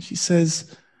night again. She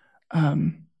says,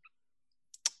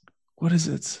 what is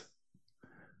it?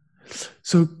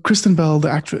 So Kristen Bell, the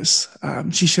actress,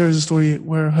 she shares a story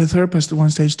where her therapist at one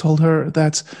stage told her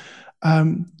that,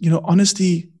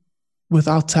 honesty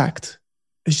without tact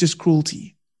is just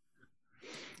cruelty.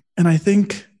 And I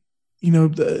think,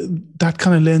 that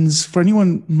kind of lens for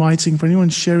anyone writing, for anyone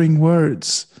sharing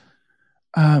words,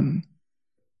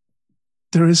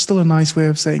 there is still a nice way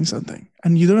of saying something.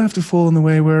 And you don't have to fall in the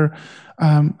way where,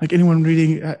 like anyone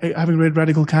reading, having read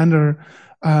Radical Candor,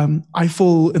 I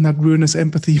fall in that ruinous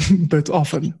empathy bit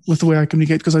often with the way I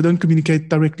communicate, because I don't communicate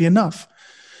directly enough.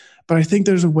 But I think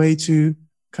there's a way to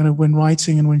kind of, when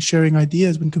writing and when sharing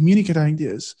ideas, when communicating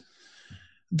ideas,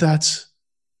 that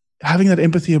having that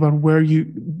empathy about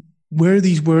where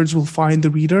these words will find the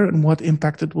reader and what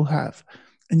impact it will have.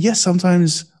 And yes,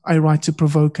 sometimes I write to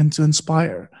provoke and to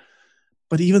inspire,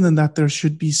 but even in that, there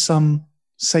should be some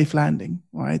safe landing,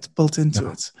 right, built into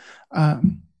it.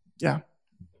 Yeah.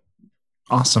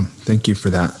 Awesome. Thank you for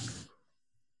that.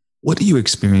 What do you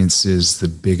experience is the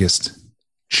biggest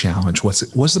challenge?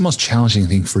 What's the most challenging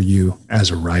thing for you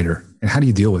as a writer, and how do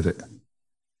you deal with it?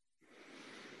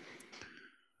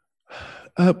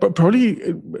 But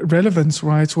probably relevance,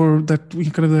 right? Or that we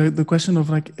kind of the question of,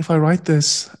 like, if I write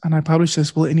this and I publish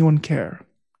this, will anyone care?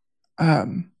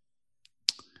 And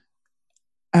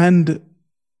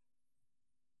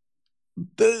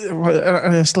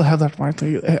I still have that, right?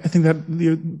 I think that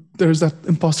there's that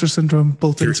imposter syndrome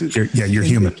built into. You're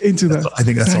human. Into that. I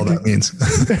think that's all that means.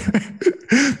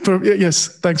 Yes,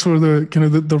 thanks for the kind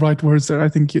of the right words there. I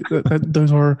think that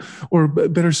those are, or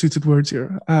better suited words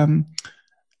here. And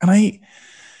I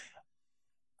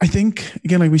think,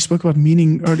 again, like we spoke about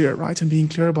meaning earlier, right? And being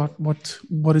clear about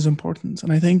what is important.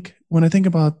 And I think when I think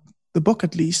about the book,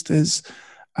 at least, is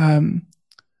I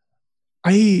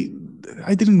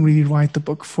didn't really write the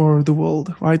book for the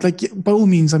world, right? Like, by all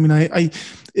means, I mean, I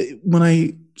when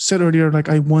I said earlier, like,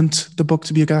 I want the book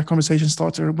to be a conversation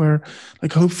starter where,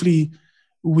 like, hopefully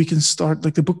we can start,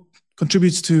 like, the book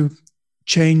contributes to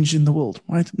change in the world,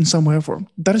 right, in some way or form.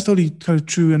 That is totally kind of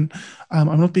true, and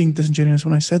I'm not being disingenuous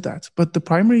when I said that. But the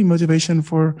primary motivation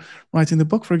for writing the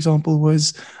book, for example,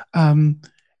 was, I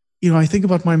think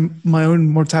about my own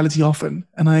mortality often,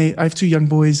 and I have two young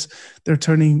boys. They're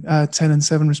turning 10 and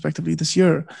 7 respectively this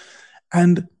year,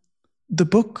 and the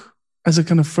book, as a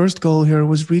kind of first goal here,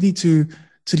 was really to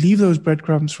leave those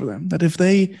breadcrumbs for them. That if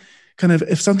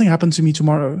something happened to me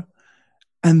tomorrow,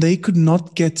 and they could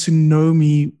not get to know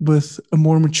me with a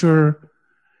more mature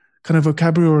kind of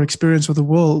vocabulary or experience of the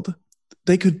world,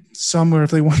 they could somewhere,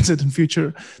 if they wanted in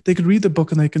future, they could read the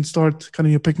book and they can start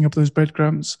kind of picking up those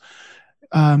breadcrumbs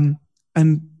and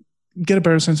get a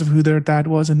better sense of who their dad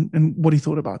was and what he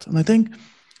thought about. And I think,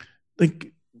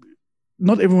 like,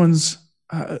 not everyone's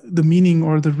the meaning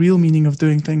or the real meaning of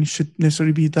doing things should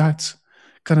necessarily be that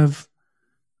kind of,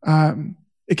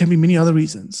 it can be many other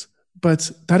reasons.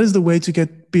 But that is the way to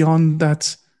get beyond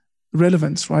that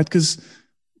relevance, right? Because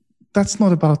that's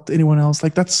not about anyone else.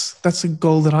 Like, that's a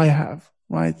goal that I have,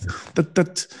 right?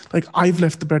 That like, I've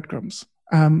left the breadcrumbs.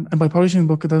 And by publishing a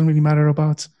book, it doesn't really matter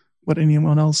about what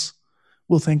anyone else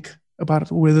will think about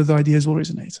it or whether the ideas will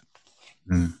resonate.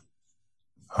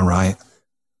 All right.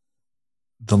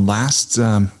 The last,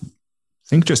 I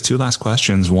think just 2 last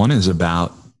questions. One is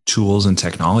about tools and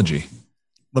technology.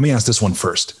 Let me ask this one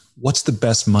first. What's the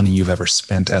best money you've ever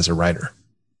spent as a writer?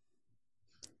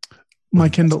 My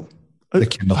Kindle. The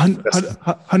Kindle.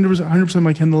 100%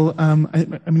 my Kindle. I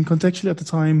mean, contextually at the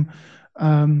time,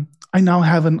 I now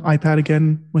have an iPad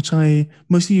again, which I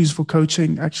mostly use for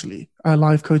coaching, actually,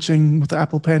 live coaching with the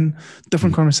Apple Pen,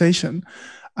 different conversation.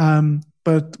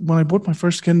 But when I bought my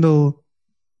first Kindle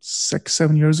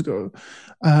 6-7 years ago,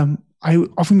 I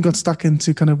often got stuck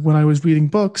into kind of, when I was reading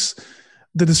books,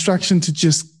 the distraction to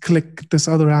just click this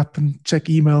other app and check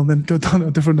email and then go down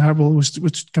a different rabbit hole,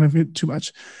 which kind of too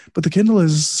much. But the Kindle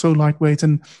is so lightweight.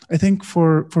 And I think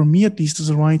for me, at least as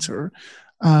a writer,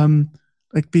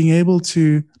 like being able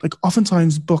to, like,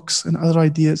 oftentimes books and other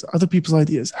ideas, other people's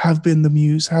ideas have been the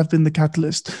muse, have been the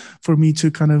catalyst for me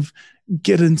to kind of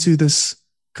get into this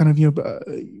kind of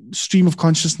stream of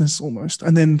consciousness almost,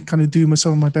 and then kind of do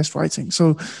some of my best writing.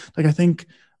 So like I think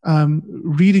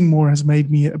reading more has made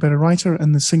me a better writer,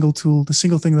 and the single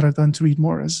thing that I've done to read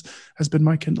more has been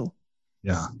my Kindle.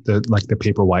 Yeah, the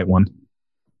paper white one.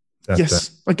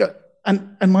 Yes,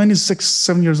 and mine is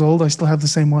 6-7 years old. I still have the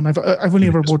same one. I've only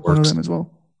ever bought one of them as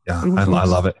well. Yeah, I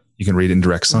love it. You can read it in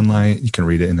direct sunlight. You can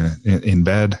read it in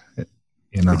bed.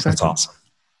 Exactly. That's awesome.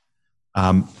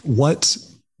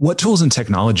 What tools and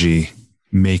technology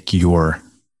make your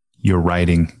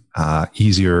writing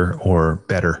easier or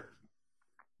better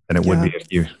than it would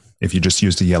be if you just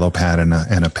used a yellow pad and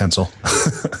a pencil?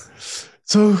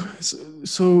 So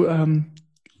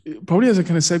probably as a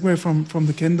kind of segue from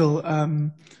the Kindle,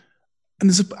 and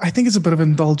I think it's a bit of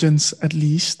indulgence at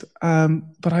least.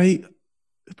 But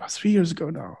about 3 years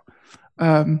ago now,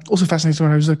 also fascinating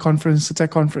when I was at a tech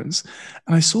conference,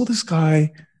 and I saw this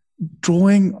guy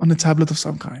drawing on a tablet of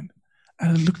some kind,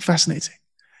 and it looked fascinating.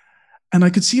 And I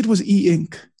could see it was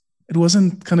e-ink. It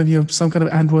wasn't kind of some kind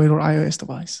of Android or iOS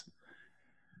device.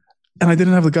 And I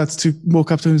didn't have the guts to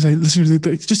walk up to him and say,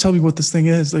 "Listen, just tell me what this thing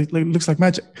is. Like it looks like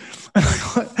magic."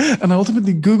 And I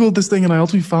ultimately Googled this thing, and I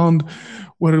ultimately found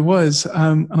what it was.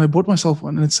 And I bought myself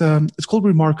one, and it's called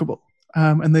Remarkable.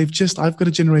 And I've got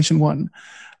a Generation 1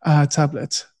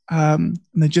 tablet, and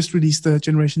they just released the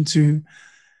Generation 2.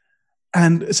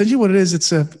 And essentially what it is,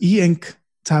 it's a e-ink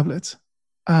tablet.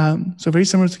 So very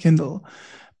similar to Kindle,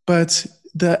 but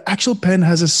the actual pen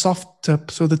has a soft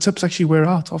tip. So the tips actually wear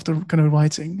out after kind of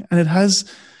writing. And it has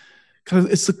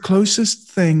it's the closest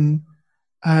thing,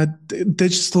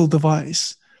 digital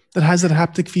device that has that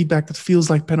haptic feedback that feels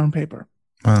like pen on paper.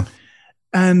 Wow.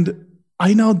 And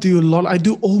I now I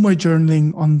do all my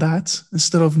journaling on that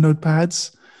instead of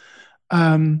notepads.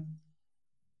 And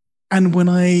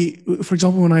for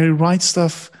example, when I write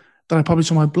stuff that I publish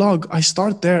on my blog, I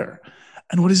start there.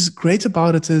 And what is great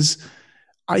about it is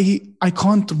I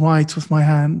can't write with my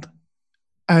hand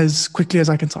as quickly as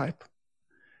I can type.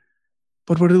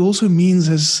 But what it also means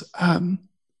is I'm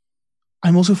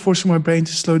also forcing my brain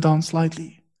to slow down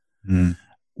slightly,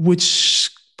 which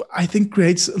I think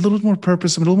creates a little bit more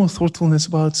purpose and a little more thoughtfulness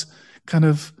about kind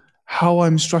of how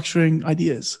I'm structuring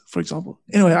ideas, for example.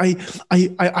 Anyway,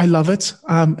 I love it.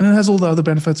 And it has all the other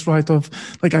benefits, right? Of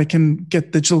like, I can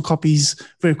get digital copies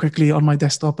very quickly on my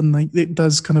desktop, and like, it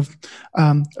does kind of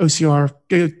OCR,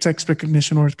 text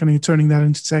recognition, or kind of turning that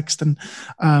into text. And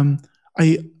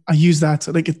I use that.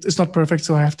 Like it's not perfect,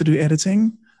 so I have to do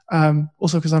editing.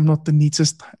 Also because I'm not the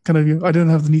neatest I don't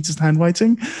have the neatest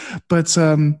handwriting, but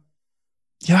I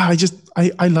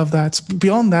love that.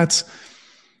 Beyond that,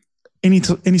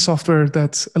 any software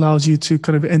that allows you to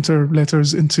kind of enter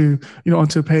letters into,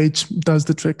 onto a page does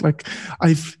the trick. Like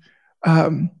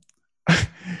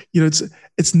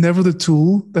it's never the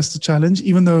tool that's the challenge,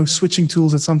 even though switching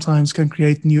tools that sometimes can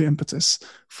create new impetus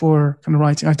for kind of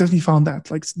writing. I've definitely found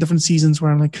that, like different seasons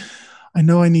where I'm like, I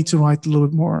know I need to write a little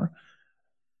bit more.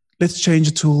 Let's change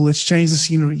a tool. Let's change the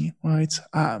scenery, right?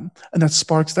 And that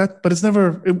sparks that. But it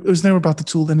was never about the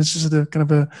tool. Then it's just a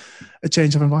kind of a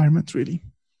change of environment, really.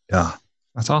 Yeah,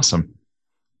 that's awesome.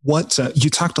 You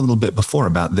talked a little bit before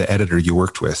about the editor you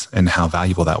worked with and how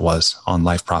valuable that was on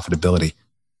Life Profitability.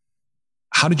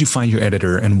 How did you find your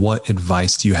editor, and what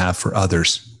advice do you have for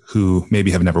others who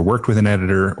maybe have never worked with an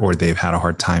editor, or they've had a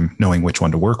hard time knowing which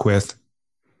one to work with?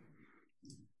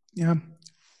 Yeah.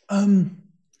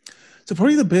 So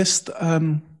probably the best,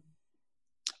 I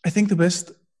think the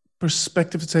best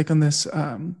perspective to take on this,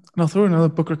 and I'll throw another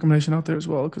book recommendation out there as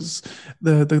well, because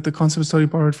the concept is totally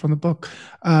borrowed from the book,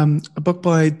 a book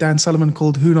by Dan Sullivan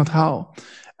called Who Not How.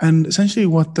 And essentially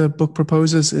what the book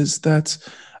proposes is that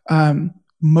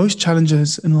most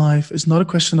challenges in life is not a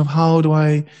question of how do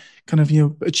I kind of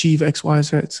achieve X, Y,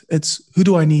 Z. It's who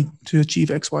do I need to achieve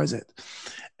X, Y, Z.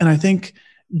 And I think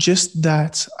just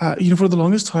that, for the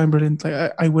longest time, Brilliant,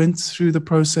 like I went through the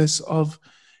process of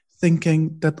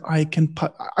thinking that I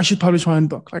should publish my own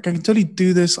book. Like I can totally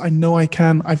do this. I know I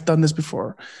can. I've done this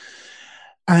before.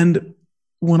 And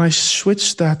when I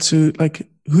switched that to like,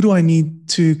 who do I need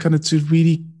to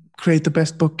really create the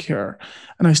best book here?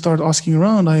 And I started asking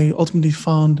around. I ultimately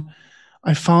found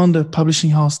a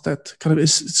publishing house that kind of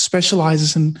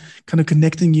specializes in kind of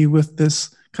connecting you with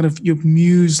this kind of your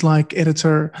muse-like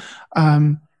editor /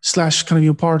 kind of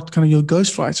your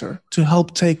ghostwriter to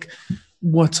help take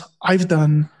what I've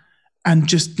done and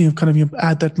just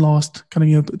add that last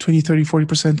 20, 30,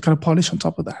 40% kind of polish on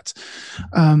top of that.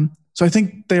 So I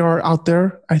think they are out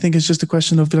there. I think it's just a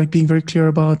question of like being very clear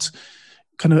about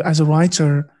kind of as a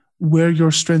writer where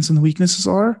your strengths and weaknesses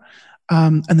are,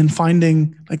 and then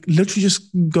finding, like, literally just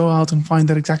go out and find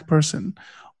that exact person,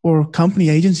 or company,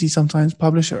 agency, sometimes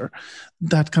publisher,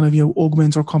 that kind of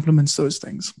augments or complements those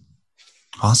things.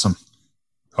 Awesome.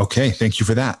 Okay, thank you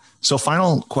for that. So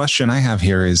final question I have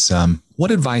here is,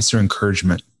 what advice or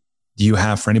encouragement do you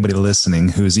have for anybody listening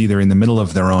who's either in the middle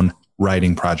of their own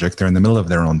writing project, they're in the middle of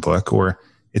their own book, or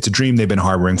it's a dream they've been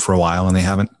harboring for a while and they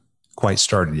haven't quite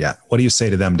started yet? What do you say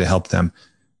to them to help them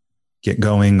get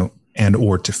going and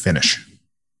or to finish?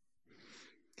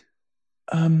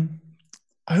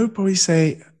 I would probably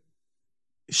say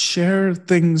share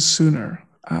things sooner.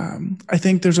 I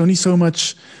think there's only so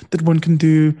much that one can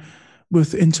do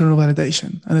with internal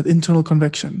validation and internal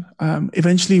conviction.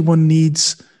 Eventually, one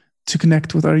needs to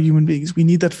connect with other human beings. We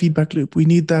need that feedback loop. We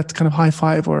need that kind of high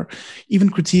five or even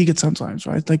critique it sometimes,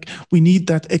 right? Like we need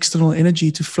that external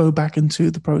energy to flow back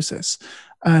into the process.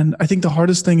 And I think the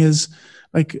hardest thing is,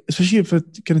 like, especially if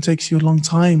it kind of takes you a long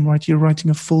time, right? You're writing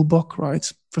a full book, right?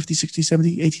 50, 60,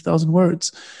 70, 80,000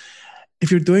 words. If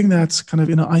you're doing that kind of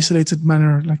in an isolated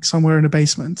manner, like somewhere in a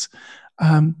basement,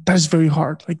 that is very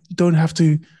hard. Like you don't have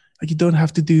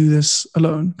to do this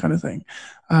alone, kind of thing.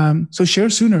 So share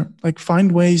sooner, like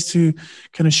find ways to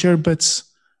kind of share bits,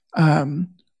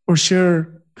 or share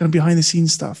kind of behind the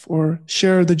scenes stuff, or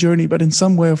share the journey, but in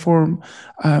some way or form,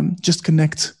 just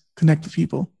connect with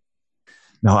people.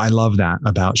 No, I love that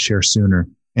about share sooner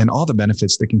and all the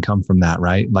benefits that can come from that,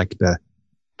 right? Like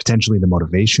potentially the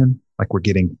motivation, like we're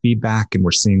getting feedback and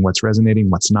we're seeing what's resonating,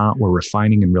 what's not. We're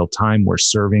refining in real time. We're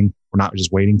serving. We're not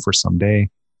just waiting for someday.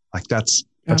 Like that's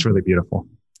really beautiful.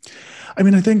 I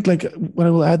mean, I think like what I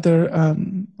will add there,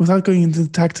 without going into the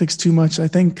tactics too much, I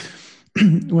think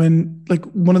when like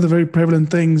one of the very prevalent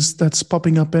things that's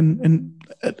popping up in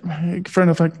fair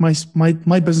enough, like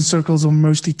my business circles are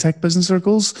mostly tech business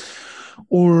circles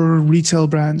or retail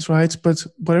brands, right? But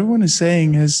what everyone is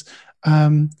saying is,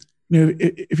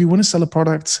 if you want to sell a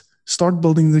product, start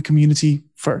building the community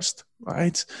first,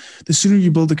 right? The sooner you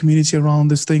build the community around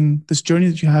this thing, this journey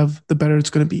that you have, the better it's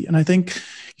going to be. And I think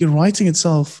your writing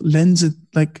itself lends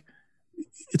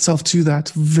itself to that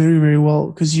very, very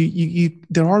well, because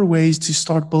there are ways to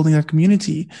start building that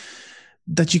community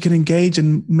that you can engage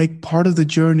and make part of the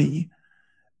journey.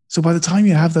 So by the time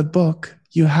you have that book,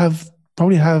 you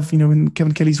probably have, in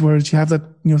Kevin Kelly's words, you have that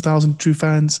 1,000 true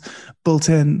fans built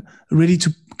in, ready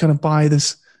to kind of buy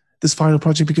this final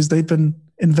project because they've been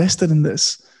invested in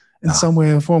this in some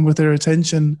way or form with their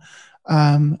attention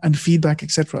and feedback,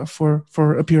 etc.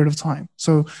 for a period of time.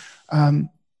 So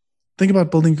think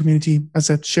about building community. As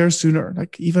I said, share sooner.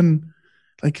 Like even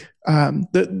like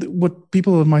what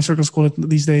people in my circles call it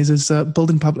these days is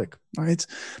building public, right?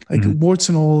 Like warts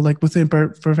and all, like with the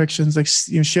imperfections, like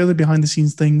share the behind the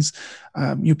scenes things.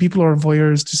 People are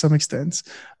voyeurs to some extent,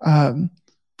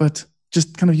 but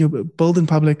just kind of you build in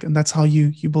public, and that's how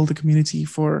you build a community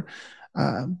for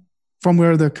from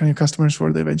where the kind of customers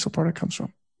for the eventual product comes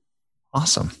from.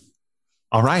 Awesome.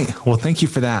 All right. Well, thank you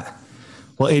for that.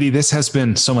 Well, Adii, this has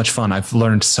been so much fun. I've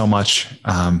learned so much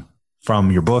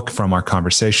from your book, from our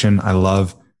conversation. I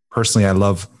love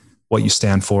what you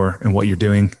stand for and what you're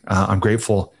doing. I'm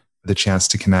grateful for the chance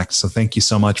to connect. So thank you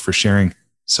so much for sharing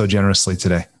so generously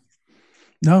today.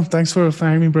 No, thanks for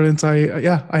having me, brilliant.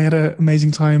 I had an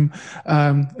amazing time.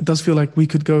 It does feel like we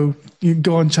could go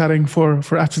on chatting for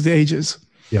after the ages.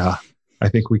 Yeah, I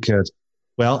think we could.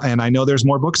 Well, and I know there's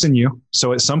more books in you.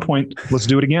 So at some point, let's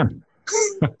do it again.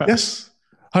 Yes,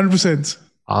 100%.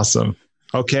 Awesome.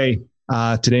 Okay.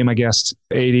 Today, my guest,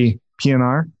 Adii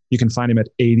Pienaar. You can find him at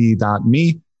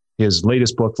adii.me. His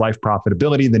latest book, Life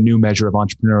Profitability, the New Measure of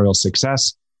Entrepreneurial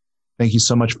Success. Thank you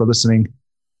so much for listening.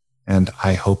 And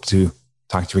I hope to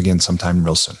talk to you again sometime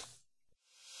real soon.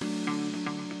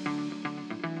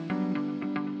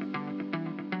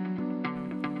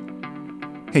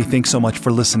 Hey, thanks so much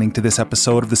for listening to this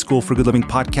episode of the School for Good Living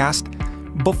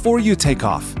podcast. Before you take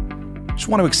off, I just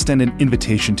want to extend an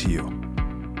invitation to you.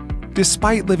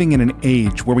 Despite living in an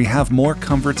age where we have more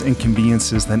comforts and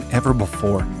conveniences than ever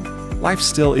before, life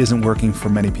still isn't working for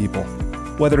many people.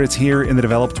 Whether it's here in the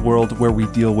developed world where we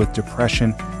deal with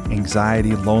depression,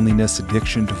 anxiety, loneliness,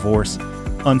 addiction, divorce,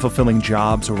 unfulfilling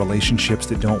jobs or relationships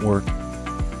that don't work,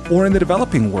 or in the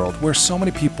developing world where so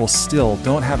many people still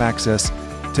don't have access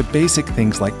to basic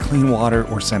things like clean water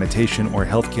or sanitation or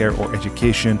healthcare or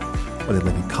education, or they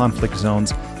live in conflict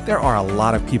zones, there are a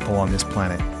lot of people on this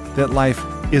planet that life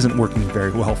isn't working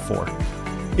very well for.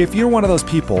 If you're one of those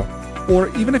people,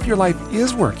 or even if your life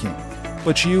is working,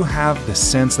 but you have the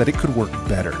sense that it could work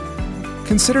better,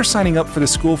 consider signing up for the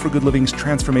School for Good Living's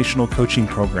transformational coaching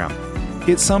program.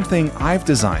 It's something I've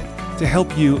designed to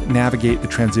help you navigate the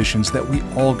transitions that we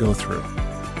all go through.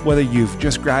 Whether you've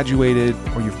just graduated,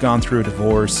 or you've gone through a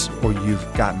divorce, or you've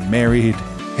gotten married,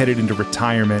 headed into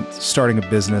retirement, starting a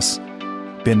business,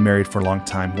 been married for a long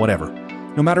time, whatever.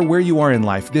 No matter where you are in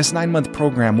life, this 9-month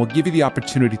program will give you the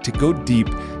opportunity to go deep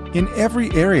in every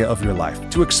area of your life,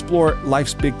 to explore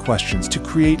life's big questions, to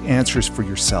create answers for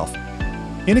yourself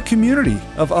in a community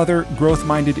of other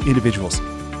growth-minded individuals.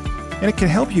 And it can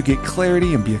help you get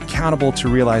clarity and be accountable to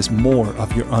realize more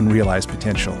of your unrealized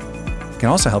potential. It can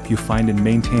also help you find and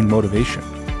maintain motivation.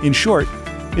 In short,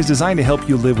 it's designed to help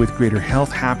you live with greater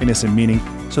health, happiness, and meaning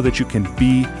so that you can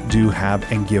be, do, have,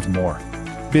 and give more.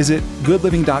 Visit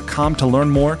goodliving.com to learn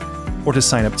more or to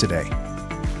sign up today.